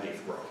the NAND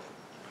gates work.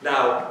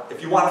 Now,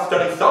 if you want to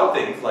study some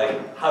things,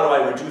 like how do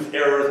I reduce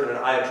errors in an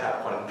ion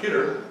trap quantum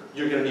computer,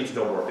 you're going to need to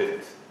know more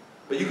physics.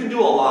 But you can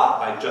do a lot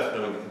by just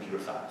knowing the computer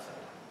science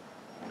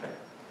side.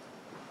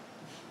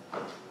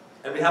 Okay?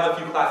 And we have a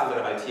few classes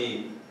at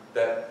MIT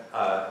that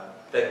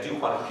do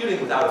quantum computing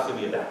without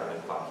assuming a background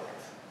in quantum physics.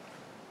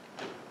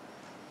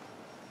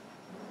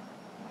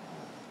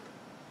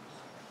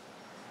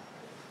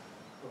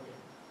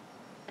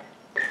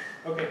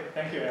 Okay,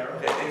 thank you, Aram.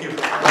 Okay, thank you.